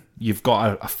 47. You've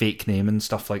got a fake name and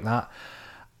stuff like that.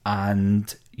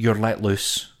 And you're let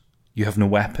loose. You have no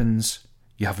weapons.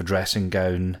 You have a dressing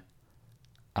gown.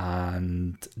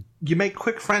 And you make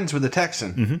quick friends with the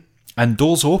Texan. Mm-hmm. And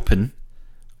doors open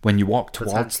when you walk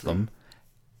towards them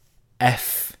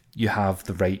if you have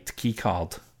the right key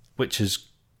card, which is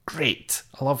great.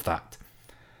 I love that.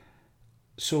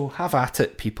 So have at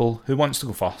it, people. Who wants to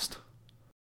go first?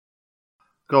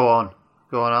 Go on.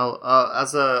 I'll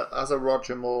as a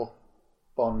Roger Moore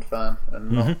Bond fan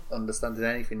and not understanding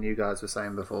anything you guys were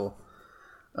saying before.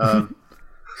 I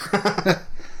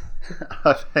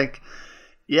think,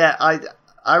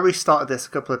 I restarted this a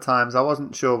couple of times. I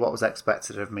wasn't sure what was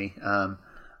expected of me.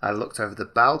 I looked over the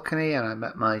balcony and I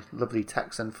met my lovely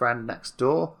Texan friend next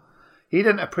door. He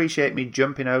didn't appreciate me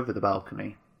jumping over the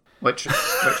balcony, which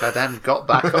I then got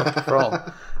back up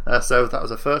from. So that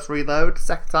was the first reload.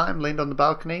 Second time, leaned on the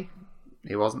balcony.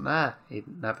 He wasn't there. He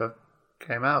never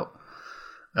came out.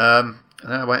 And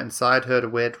then I went inside, heard a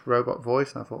weird robot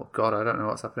voice, and I thought, God, I don't know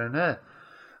what's happening here.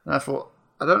 And I thought,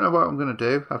 I don't know what I'm going to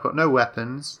do. I've got no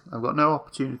weapons. I've got no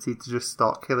opportunity to just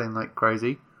start killing like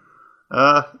crazy.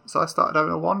 So I started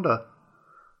having a wander.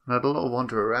 And I had a little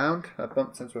wander around. I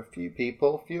bumped into a few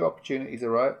people. A few opportunities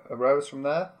arose from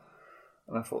there.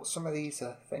 And I thought, some of these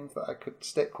are things that I could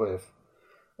stick with.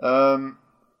 But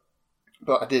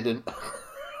I didn't.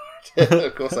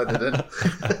 Of course I didn't.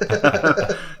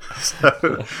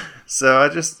 so I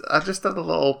just had a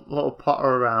little potter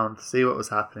around to see what was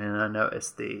happening, and I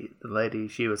noticed the lady,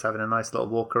 she was having a nice little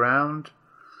walk around.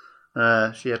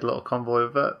 She had a little convoy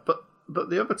with her, but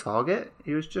the other target,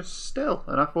 he was just still,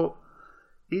 and I thought,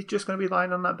 he's just going to be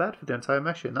lying on that bed for the entire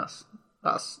mission.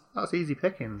 That's easy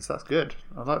pickings. That's good.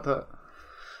 I like that.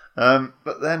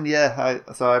 But then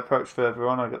so I approached further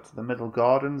on. I got to the middle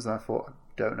gardens, and I thought, I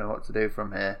don't know what to do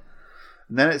from here.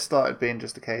 And then it started being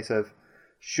just a case of,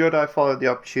 should I follow the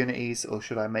opportunities or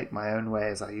should I make my own way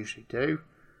as I usually do?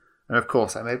 And of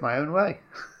course, I made my own way,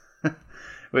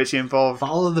 which involved...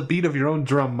 Follow the beat of your own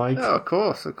drum, Mike. Oh, of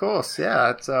course,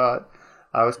 yeah.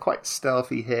 I was quite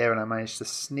stealthy here, and I managed to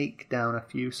sneak down a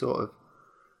few sort of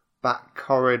back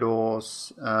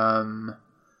corridors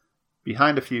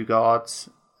behind a few guards,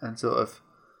 and sort of...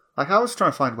 I was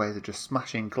trying to find ways of just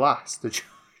smashing glass to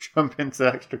jump into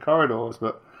extra corridors,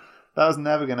 but that was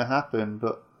never going to happen.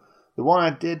 But the one I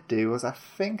did do was, I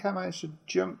think I managed to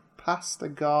jump past a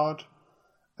guard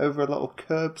over a little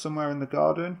curb somewhere in the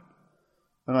garden,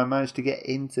 and I managed to get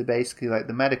into basically like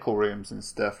the medical rooms and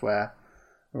stuff where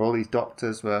all these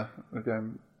doctors were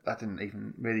going. I didn't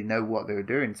even really know what they were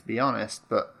doing, to be honest,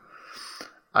 but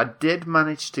I did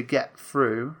manage to get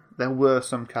through. There were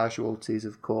some casualties,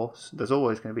 of course. There's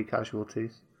always going to be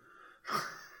casualties.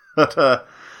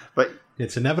 But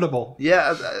it's inevitable.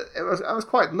 Yeah, I was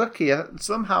quite lucky.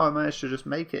 Somehow I managed to just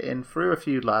make it in through a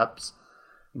few labs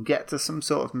and get to some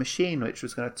sort of machine which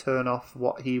was going to turn off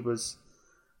what he was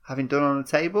having done on the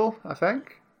table, I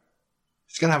think.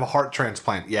 He's going to have a heart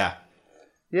transplant, yeah.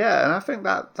 Yeah, and I think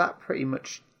that pretty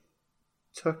much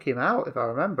took him out, if I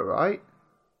remember right.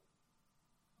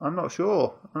 I'm not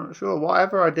sure.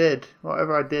 Whatever I did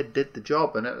did the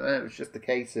job, and it was just a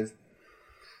case of...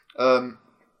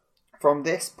 from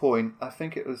this point, I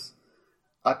think it was...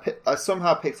 I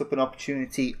somehow picked up an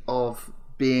opportunity of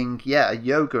being, a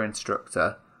yoga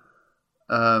instructor.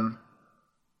 And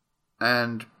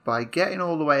by getting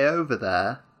all the way over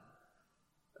there,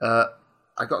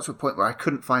 I got to a point where I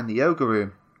couldn't find the yoga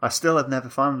room. I still have never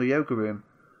found the yoga room.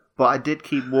 But I did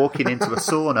keep walking into a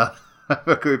sauna of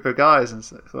a group of guys and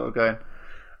sort of going,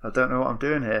 I don't know what I'm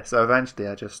doing here. So eventually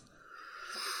I just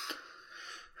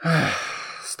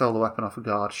stole the weapon off a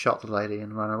guard, shot the lady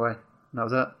and ran away. And that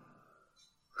was it.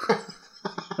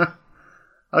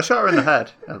 I shot her in the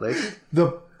head, at least.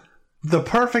 The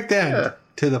perfect end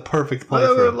to the perfect playthrough.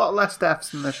 Well, there were a lot less deaths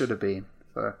than there should have been.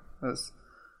 So that's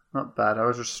not bad. I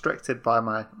was restricted by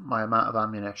my amount of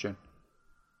ammunition.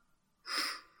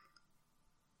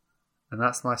 And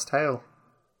that's my tale.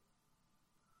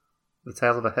 The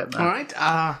tale of a hitman. All right.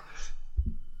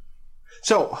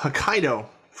 So Hokkaido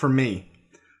for me.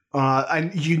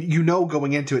 And you know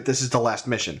going into it, this is the last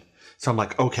mission. So I'm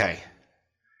like, okay,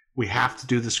 We have to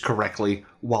do this correctly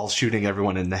while shooting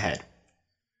everyone in the head.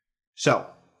 So,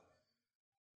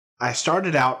 I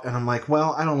started out and I'm like,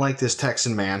 well, I don't like this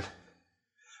Texan man.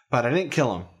 But I didn't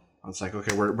kill him. I was like,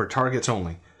 okay, we're targets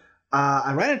only.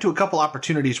 I ran into a couple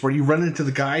opportunities where you run into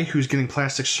the guy who's getting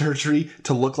plastic surgery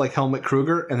to look like Helmut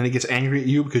Kruger, and then he gets angry at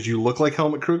you because you look like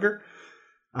Helmut Kruger.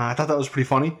 I thought that was pretty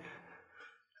funny.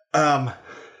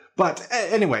 But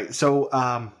anyway, so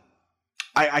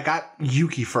I got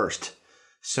Yuki first.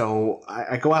 So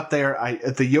I go out there.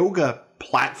 At the yoga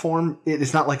platform,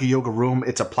 it's not like a yoga room.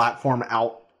 It's a platform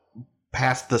out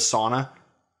past the sauna.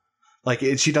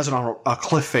 She does it on a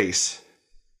cliff face.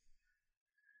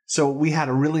 So we had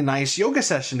a really nice yoga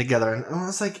session together. And I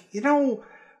was like,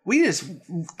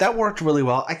 that worked really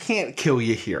well. I can't kill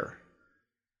you here.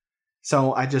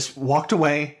 So I just walked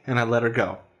away and I let her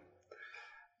go.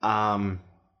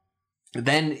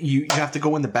 Then you have to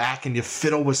go in the back and you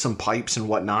fiddle with some pipes and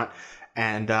whatnot.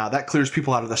 And that clears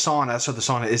people out of the sauna. So the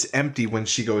sauna is empty when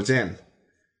she goes in.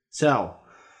 So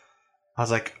I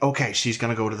was like, okay, she's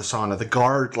going to go to the sauna. The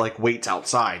guard waits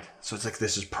outside. So it's like,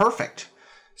 this is perfect.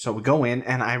 So we go in,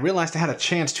 and I realized I had a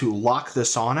chance to lock the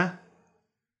sauna.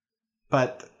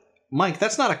 But, Mike,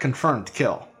 that's not a confirmed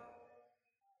kill.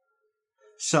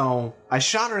 So I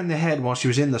shot her in the head while she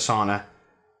was in the sauna,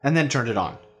 and then turned it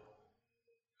on.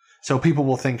 So people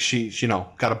will think she,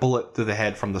 got a bullet through the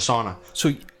head from the sauna.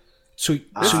 So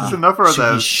this is another of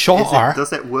those. You shot her.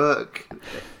 Does it work?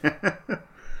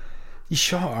 You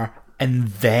shot her, and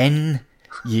then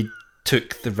you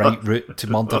took the right route to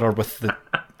murder her with the...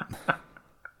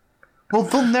 Well,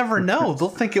 they'll never know. They'll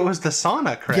think it was the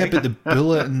sauna, Craig. Yeah, but the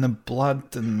bullet and the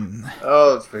blood and...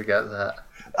 Oh, forget that.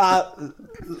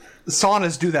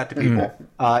 Saunas do that to people.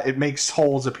 It makes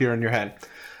holes appear in your head.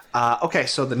 Okay,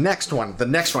 so the next one,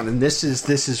 and this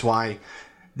is why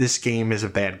this game is a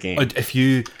bad game. If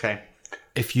you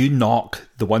knock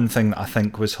the one thing that I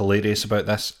think was hilarious about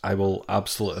this, I will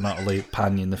absolutely and utterly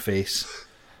pan you in the face.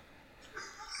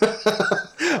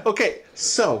 Okay,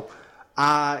 so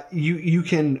you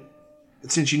can...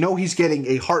 Since he's getting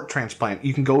a heart transplant,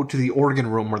 you can go to the organ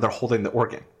room where they're holding the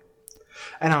organ.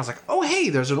 And I was like, oh, hey,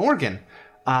 there's an organ.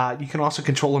 You can also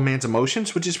control a man's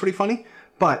emotions, which is pretty funny.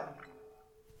 But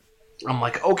I'm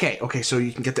like, okay, so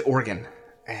you can get the organ.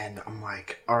 And I'm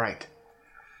like, all right,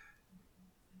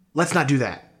 let's not do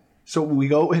that. So we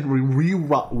go and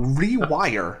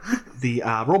rewire the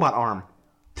robot arm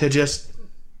to just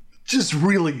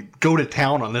really go to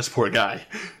town on this poor guy.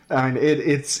 I mean,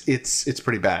 it's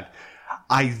pretty bad.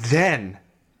 I then,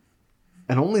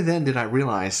 and only then did I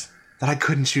realize that I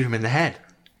couldn't shoot him in the head.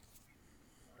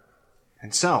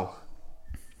 And so,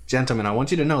 gentlemen, I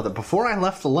want you to know that before I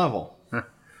left the level,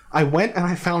 I went and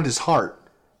I found his heart,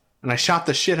 and I shot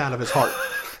the shit out of his heart.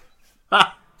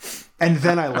 And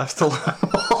then I left the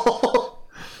level.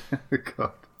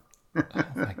 God. Oh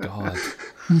my God.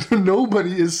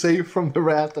 Nobody is safe from the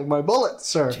wrath of my bullets,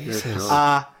 sir. Jesus.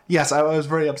 Yes, I was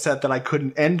very upset that I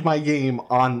couldn't end my game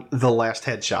on the last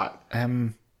headshot.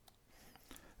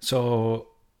 So,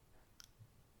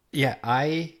 yeah,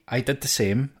 I did the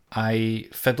same. I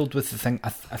fiddled with the thing. I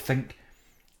think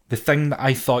the thing that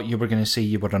I thought you were going to say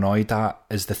you were annoyed at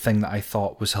is the thing that I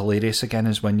thought was hilarious again,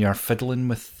 is when you're fiddling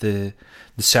with the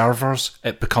servers,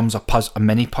 it becomes a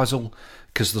mini puzzle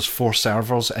because there's 4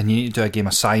 servers and you need to do a game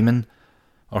of Simon.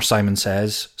 Or Simon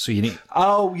Says. So you need...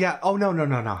 Oh, yeah. Oh, no.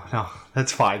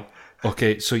 That's fine.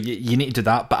 Okay, so you need to do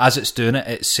that. But as it's doing it,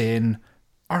 it's saying,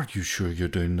 are you sure you're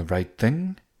doing the right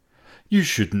thing? You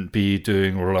shouldn't be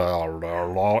doing...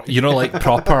 like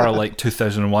proper,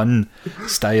 2001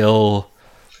 style,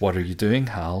 what are you doing,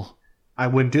 Hal? I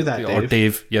wouldn't do that, Dave. Or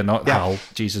Dave. Yeah, not Hal.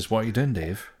 Jesus, what are you doing,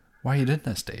 Dave? Why are you doing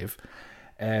this, Dave?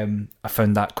 I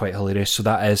found that quite hilarious. So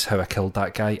that is how I killed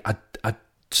that guy. I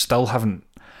still haven't...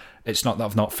 It's not that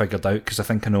I've not figured out, because I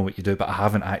think I know what you do, but I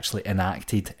haven't actually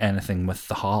enacted anything with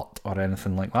the heart or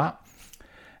anything like that.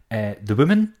 The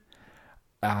woman,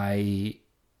 I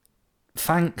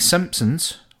thank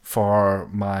Simpsons for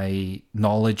my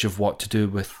knowledge of what to do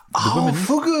with the woman.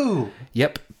 Fugu!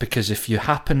 Yep, because if you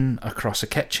happen across a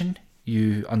kitchen,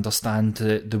 you understand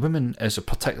that the woman is a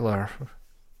particular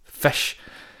fish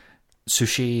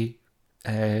sushi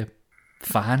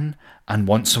fan and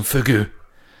wants some fugu.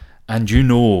 And you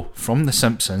know from The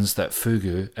Simpsons that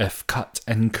fugu, if cut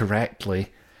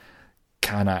incorrectly,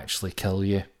 can actually kill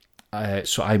you.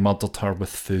 So I murdered her with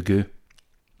fugu.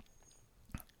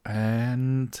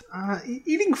 And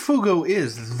eating fugu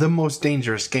is the most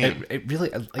dangerous game. It really,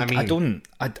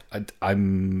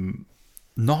 I'm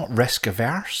not risk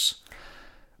averse.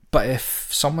 But if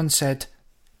someone said,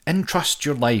 entrust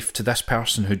your life to this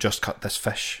person who just cut this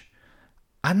fish,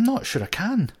 I'm not sure I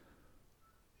can.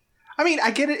 I mean,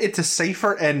 I get it. It's a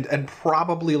safer and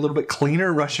probably a little bit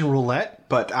cleaner Russian roulette,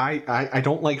 but I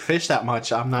don't like fish that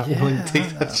much. I'm not willing to take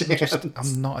that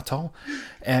chance. I'm not at all.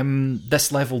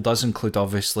 This level does include,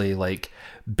 obviously, like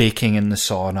baking in the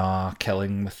sauna,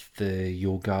 killing with the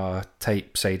yoga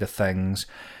type side of things.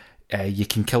 You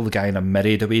can kill the guy in a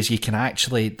myriad of ways. You can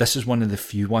actually... This is one of the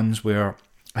few ones where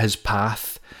his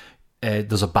path...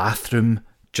 there's a bathroom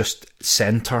just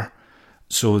centre.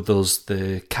 So there's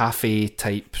the cafe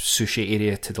type sushi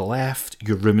area to the left,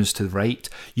 your room is to the right.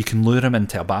 You can lure him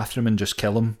into a bathroom and just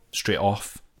kill him straight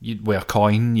off with a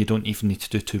coin. You don't even need to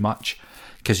do too much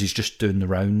because he's just doing the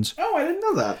rounds. Oh, I didn't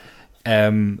know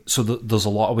that. So there's a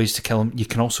lot of ways to kill him. You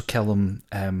can also kill him.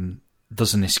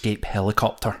 There's an escape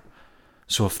helicopter.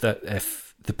 So if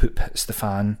the poop hits the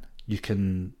fan, you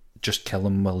can just kill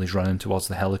him while he's running towards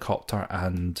the helicopter.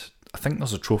 And I think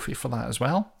there's a trophy for that as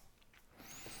well.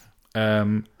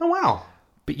 Oh wow!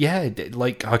 But yeah,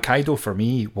 like Hokkaido for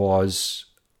me was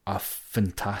a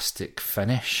fantastic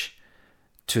finish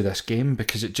to this game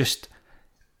because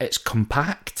it's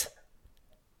compact,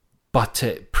 but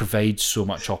it provides so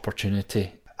much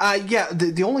opportunity. Yeah,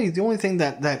 the only thing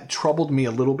that troubled me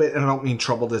a little bit, and I don't mean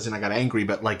troubled as in I got angry,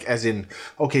 but like as in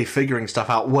figuring stuff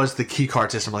out, was the key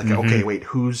card system. Like, okay, wait,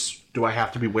 whose do I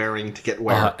have to be wearing to get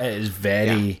where? It is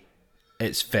very,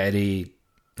 it's very.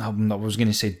 I was going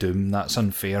to say Doom, that's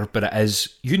unfair, but it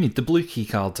is. You need the blue key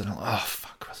card, and I'm like, oh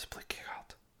fuck, where's the blue key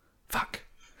card? Fuck.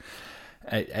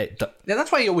 Yeah,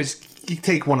 that's why you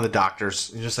take one of the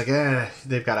doctors. You're just like,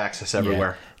 they've got access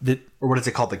everywhere. Yeah. Or what is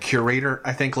it called? The curator,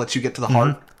 I think, lets you get to the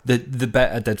heart. The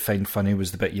bit I did find funny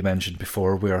was the bit you mentioned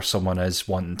before, where someone is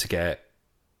wanting to get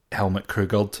Helmut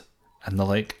Krugered, and they're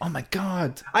like, oh my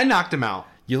god, I knocked him out.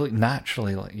 You look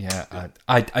naturally like,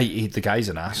 the guy's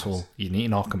an asshole. You need to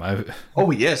knock him out. Oh,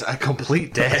 he is a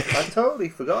complete dick. I totally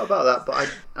forgot about that, but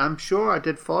I'm sure I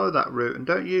did follow that route. And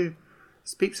don't you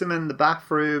speak to them in the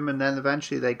bathroom, and then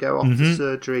eventually they go off to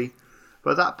surgery?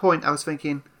 But at that point, I was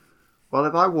thinking, well,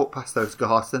 if I walk past those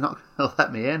guards, they're not going to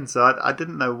let me in. So I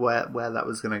didn't know where that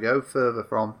was going to go further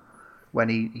from when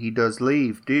he does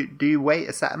leave. Do you wait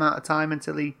a set amount of time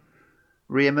until he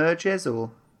re-emerges,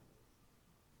 or?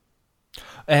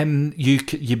 You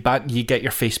get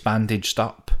your face bandaged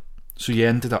up, so you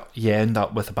end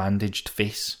up with a bandaged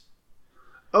face.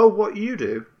 Oh, what you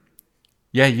do?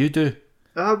 Yeah, you do.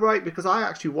 Oh, right, because I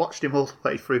actually watched him all the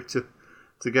way through to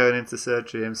going into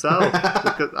surgery himself.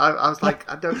 Because I was like,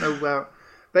 I don't know where.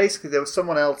 Basically, there was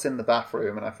someone else in the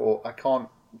bathroom, and I thought, I can't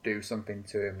do something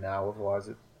to him now, otherwise.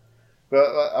 But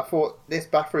I thought this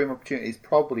bathroom opportunity is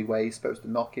probably where you're supposed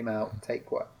to knock him out and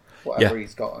take whatever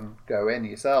he's got and go in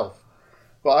yourself.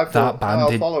 But I thought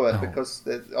I'll follow it because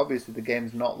obviously the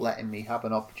game's not letting me have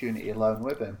an opportunity alone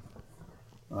with him.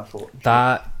 And I thought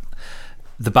that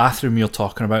the bathroom you're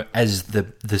talking about is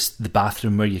the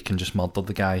bathroom where you can just murder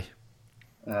the guy.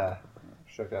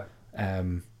 Sugar.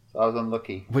 So I was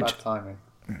unlucky. Bad timing.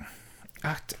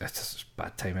 It's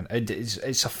bad timing.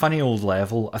 It's a funny old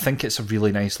level. I think it's a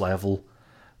really nice level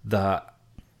that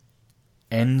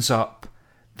ends up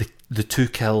the two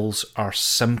kills are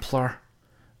simpler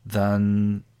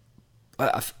than.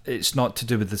 It's not to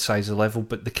do with the size of the level,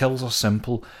 but the kills are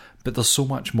simple. But there's so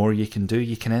much more you can do.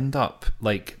 You can end up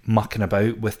like mucking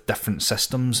about with different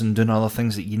systems and doing other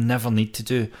things that you never need to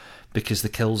do because the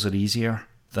kills are easier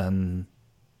than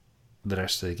the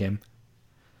rest of the game.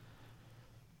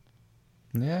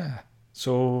 Yeah.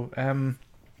 So,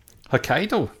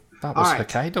 Hokkaido. That was right.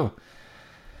 Hokkaido.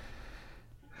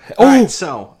 Right,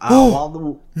 so,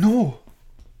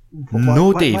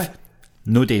 No, Dave. What?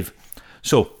 No, Dave.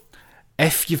 So,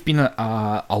 if you've been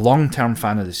a long-term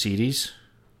fan of the series,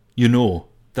 you know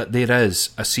that there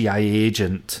is a CIA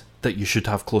agent that you should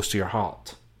have close to your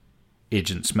heart.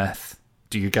 Agent Smith.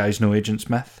 Do you guys know Agent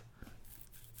Smith?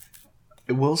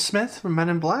 Will Smith from Men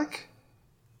in Black?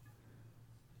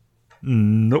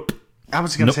 Nope. I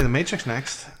was going to say The Matrix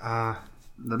next. The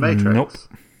Matrix?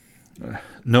 Nope.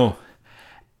 No.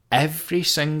 Every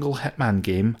single Hitman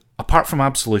game, apart from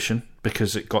Absolution,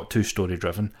 because it got too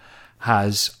story-driven,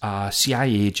 has a CIA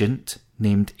agent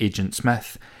named Agent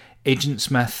Smith. Agent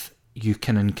Smith you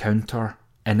can encounter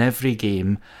in every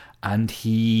game, and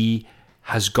he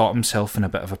has got himself in a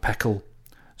bit of a pickle.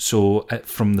 So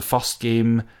from the first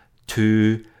game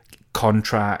to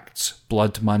contracts,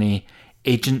 blood money,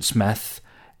 Agent Smith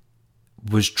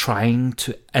was trying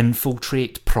to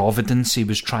infiltrate Providence. He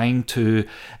was trying to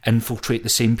infiltrate the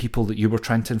same people that you were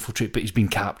trying to infiltrate, but he's been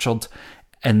captured.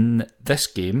 In this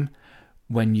game,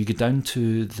 when you go down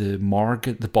to the morgue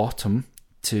at the bottom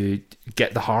to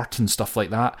get the heart and stuff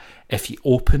like that, if you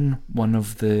open one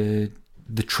of the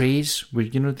trays where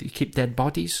you keep dead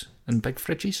bodies in big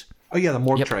fridges. Oh yeah, the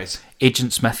morgue Yep. trays.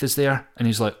 Agent Smith is there, and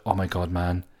he's like, "Oh my god,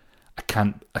 man,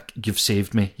 you've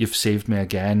saved me. You've saved me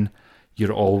again.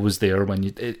 You're always there when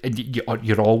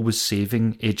you're always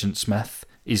saving Agent Smith."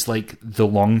 He's like the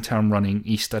long-term running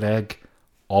Easter egg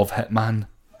of Hitman.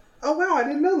 Oh wow, I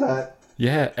didn't know that.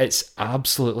 Yeah, it's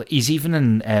absolutely. He's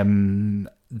even in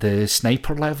the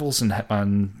sniper levels in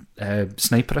Hitman,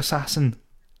 Sniper Assassin.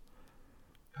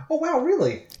 Oh wow,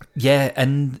 really? Yeah,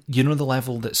 and you know the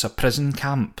level that's a prison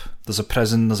camp. There's a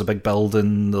prison. There's a big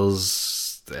building.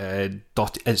 There's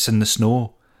it's in the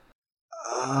snow.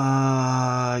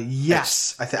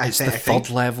 Yes. It's the third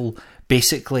level.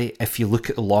 Basically, if you look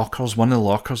at the lockers, one of the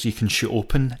lockers you can shoot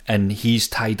open, and he's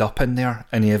tied up in there,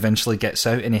 and he eventually gets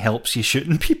out, and he helps you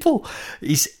shooting people.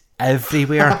 He's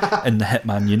everywhere in the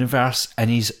Hitman universe, and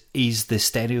he's the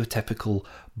stereotypical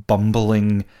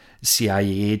bumbling CIA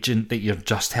agent that you're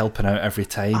just helping out every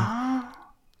time.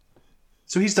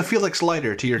 So he's the Felix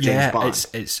Leiter to your James Bond.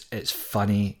 It's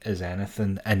funny as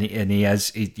anything, and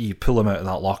you pull him out of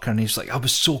that locker, and he's like, "I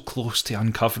was so close to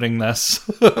uncovering this,"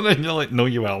 and then you're like, "No,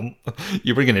 you weren't.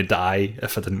 You were going to die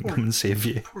if I didn't come and save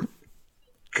you."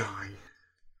 Guy.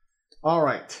 All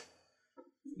right.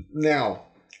 Now,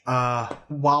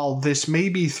 while this may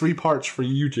be 3 parts for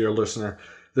you, dear listener,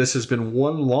 this has been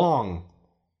one long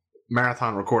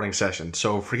marathon recording session.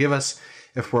 So forgive us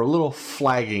if we're a little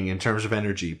flagging in terms of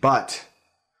energy, but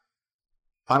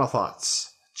final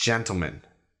thoughts, gentlemen.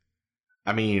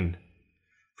 I mean,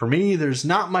 for me, there's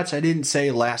not much I didn't say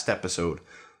last episode.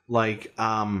 Like,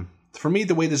 for me,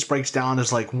 the way this breaks down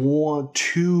is like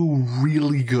 2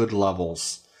 really good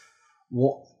levels.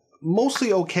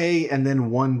 Mostly okay, and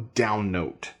then 1 down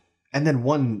note. And then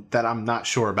 1 that I'm not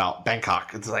sure about,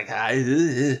 Bangkok. It's like,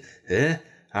 I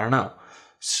don't know.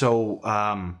 So,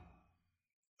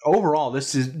 overall,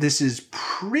 this is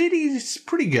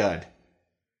pretty good.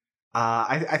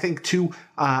 I think 2.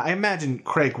 I imagine,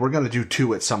 Craig, we're going to do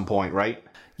 2 at some point, right?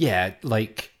 Yeah,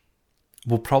 like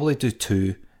we'll probably do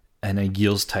 2 in a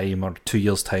year's time or 2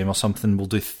 years' time or something. We'll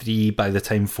do 3 by the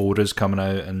time 4 is coming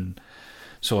out, and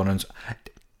so on and so.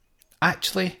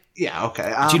 Actually, yeah,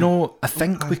 okay. Do you know? I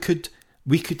think we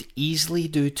could easily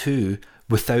do 2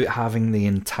 without having the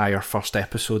entire first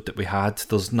episode that we had.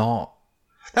 There's not.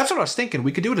 That's what I was thinking.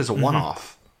 We could do it as a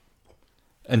one-off,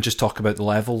 and just talk about the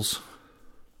levels.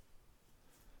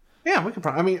 Yeah, we could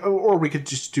probably. I mean, or we could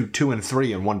just do 2 and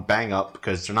 3 in one bang up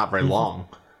because they're not very long.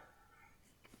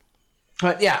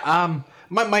 But yeah,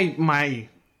 my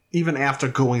even after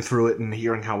going through it and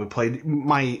hearing how we played,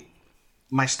 my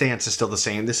stance is still the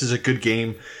same. This is a good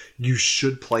game. You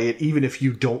should play it, even if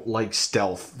you don't like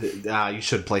stealth. You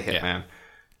should play Hitman. Yeah.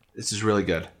 This is really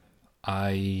good.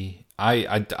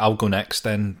 I'll go next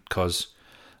then, because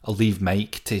I'll leave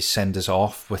Mike to send us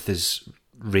off with his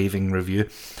raving review.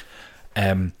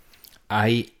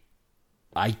 I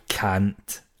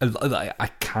can't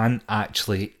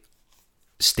actually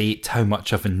state how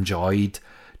much I've enjoyed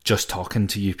just talking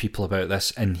to you people about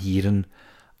this and hearing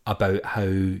about how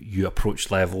you approach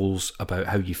levels, about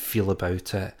how you feel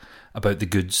about it, about the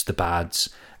goods, the bads,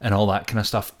 and all that kind of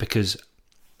stuff, because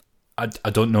I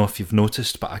don't know if you've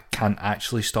noticed, but I can't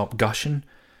actually stop gushing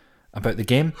about the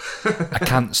game. I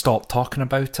can't stop talking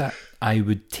about it. I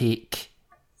would take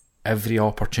every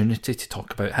opportunity to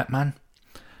talk about Hitman,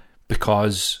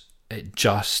 because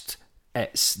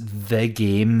it's the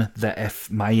game that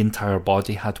if my entire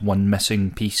body had one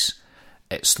missing piece,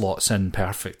 it slots in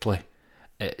perfectly.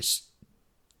 It's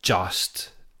just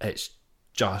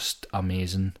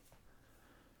amazing.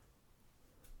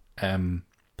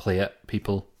 Play it,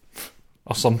 people,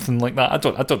 or something like that. I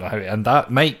don't know how to end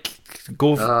that. Mike,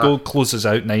 go close us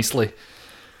out nicely.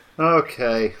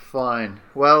 Okay, fine.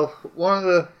 Well, one of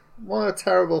the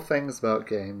terrible things about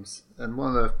games, and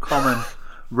one of the common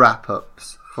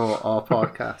wrap-ups for our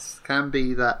podcast, can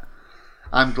be that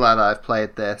I'm glad I've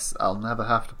played this. I'll never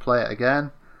have to play it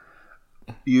again.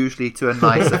 Usually to a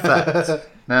nice effect.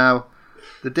 Now,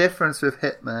 the difference with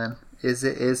Hitman is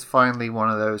it is finally one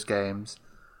of those games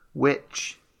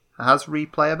which has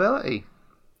replayability.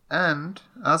 And,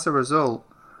 as a result,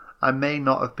 I may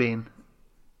not have been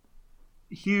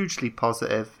hugely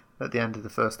positive at the end of the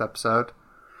first episode.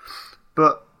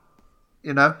 But,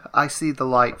 I see the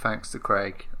light thanks to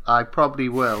Craig. I probably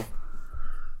will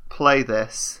play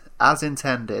this as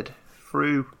intended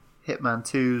through Hitman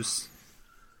 2's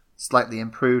slightly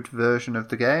improved version of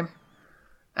the game.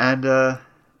 And,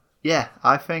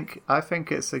 I think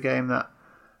it's a game that,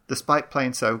 despite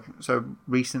playing so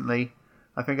recently,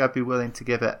 I think I'd be willing to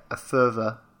give it a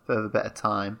further bit of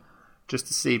time just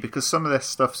to see, because some of this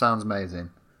stuff sounds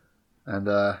amazing. And,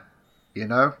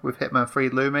 with Hitman 3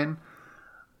 looming,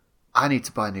 I need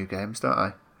to buy new games, don't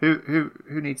I? Who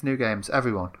needs new games?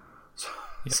 Everyone.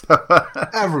 So,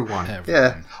 Everyone.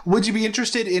 yeah. Would you be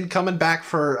interested in coming back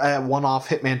for a one-off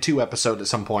Hitman 2 episode at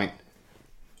some point?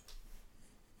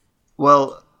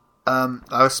 Well, I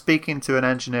was speaking to an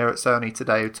engineer at Sony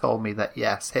today who told me that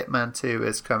yes, Hitman 2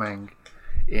 is coming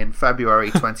in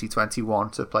February 2021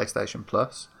 to PlayStation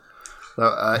Plus.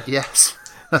 So yes.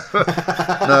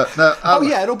 no. Oh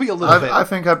yeah, it'll be a little bit. I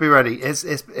think I'd be ready. It's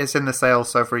in the sales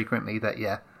so frequently that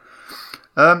yeah.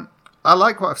 I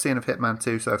like what I've seen of Hitman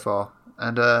 2 so far,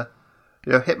 and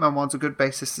Hitman 1's a good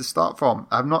basis to start from.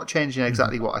 I'm not changing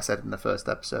exactly what I said in the first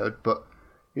episode, but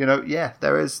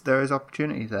there is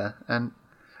opportunity there, and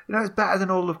it's better than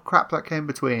all the crap that came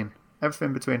between.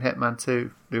 Everything between Hitman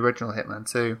 2, the original Hitman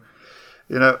 2.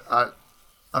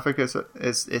 I think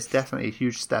it's definitely a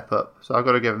huge step up. So I've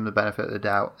got to give him the benefit of the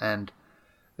doubt. And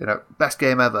best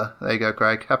game ever. There you go,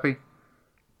 Craig. Happy?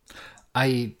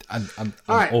 I'm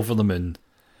right. over the moon.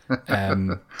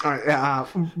 All right.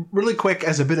 Really quick,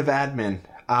 as a bit of admin,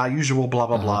 usual blah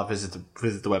blah blah. Visit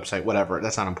the website. Whatever.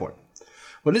 That's not important.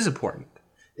 What is important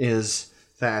is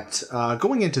that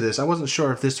going into this, I wasn't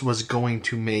sure if this was going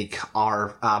to make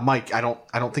our Mike. I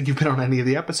don't think you've been on any of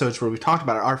the episodes where we've talked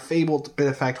about it. Our fabled Bit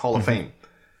Effect Hall of Fame.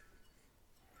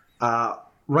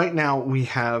 Right now we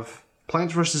have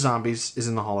Plants vs. Zombies is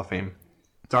in the Hall of Fame.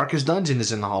 Darkest Dungeon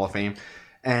is in the Hall of Fame.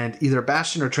 And either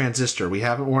Bastion or Transistor, we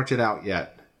haven't worked it out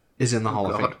yet, is in the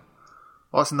Hall of Fame.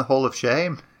 What's in the Hall of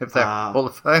Shame, if they're Hall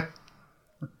of Fame?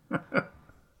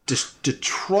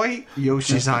 Detroit,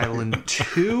 Yoshi's Island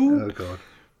 2. Oh,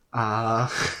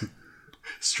 God.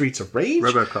 Streets of Rage.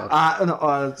 Robocop.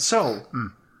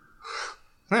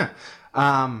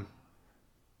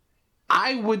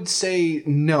 I would say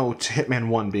no to Hitman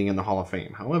 1 being in the Hall of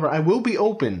Fame. However, I will be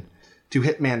open to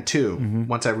Hitman 2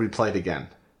 once I replay it again.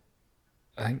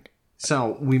 I think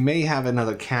so. We may have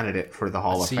another candidate for the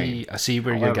Hall of Fame. I see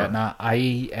where you're getting at.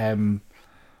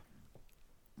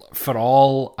 For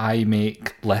all I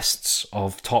make lists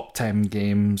of top 10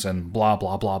 games and blah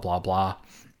blah blah blah blah,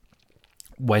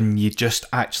 when you just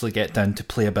actually get down to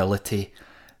playability,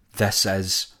 this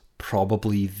is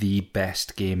probably the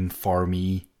best game for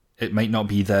me. It might not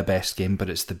be the best game, but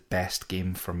it's the best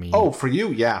game for me. Oh, for you,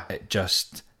 yeah. It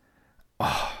just,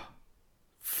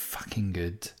 fucking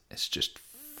good. It's just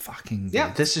fucking good.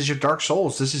 Yeah, this is your Dark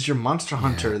Souls. This is your Monster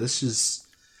Hunter. This is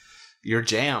your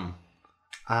jam.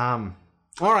 All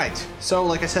right. So,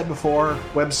 like I said before,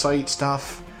 website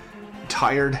stuff.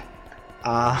 Tired.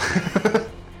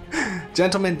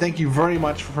 Gentlemen, thank you very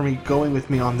much for going with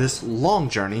me on this long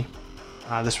journey.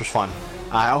 This was fun.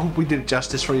 I hope we did it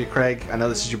justice for you, Craig. I know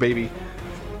this is your baby.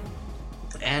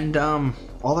 And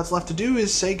all that's left to do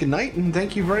is say goodnight, and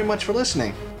thank you very much for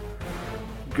listening.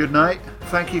 Good night.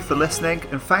 Thank you for listening,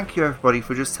 and thank you everybody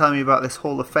for just telling me about this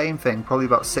Hall of Fame thing probably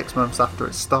about 6 months after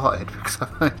it started, because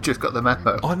I've just got the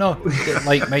memo. Oh no,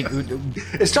 Mike.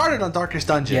 It started on Darkest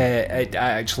Dungeon. Yeah, it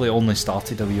actually only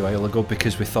started a wee while ago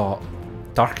because we thought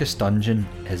Darkest Dungeon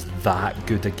is that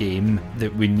good a game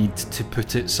that we need to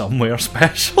put it somewhere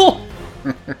special.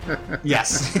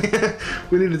 Yes.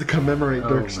 We needed to commemorate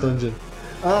Darkest Dungeon.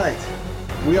 Alright,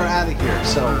 we are out of here,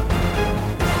 so...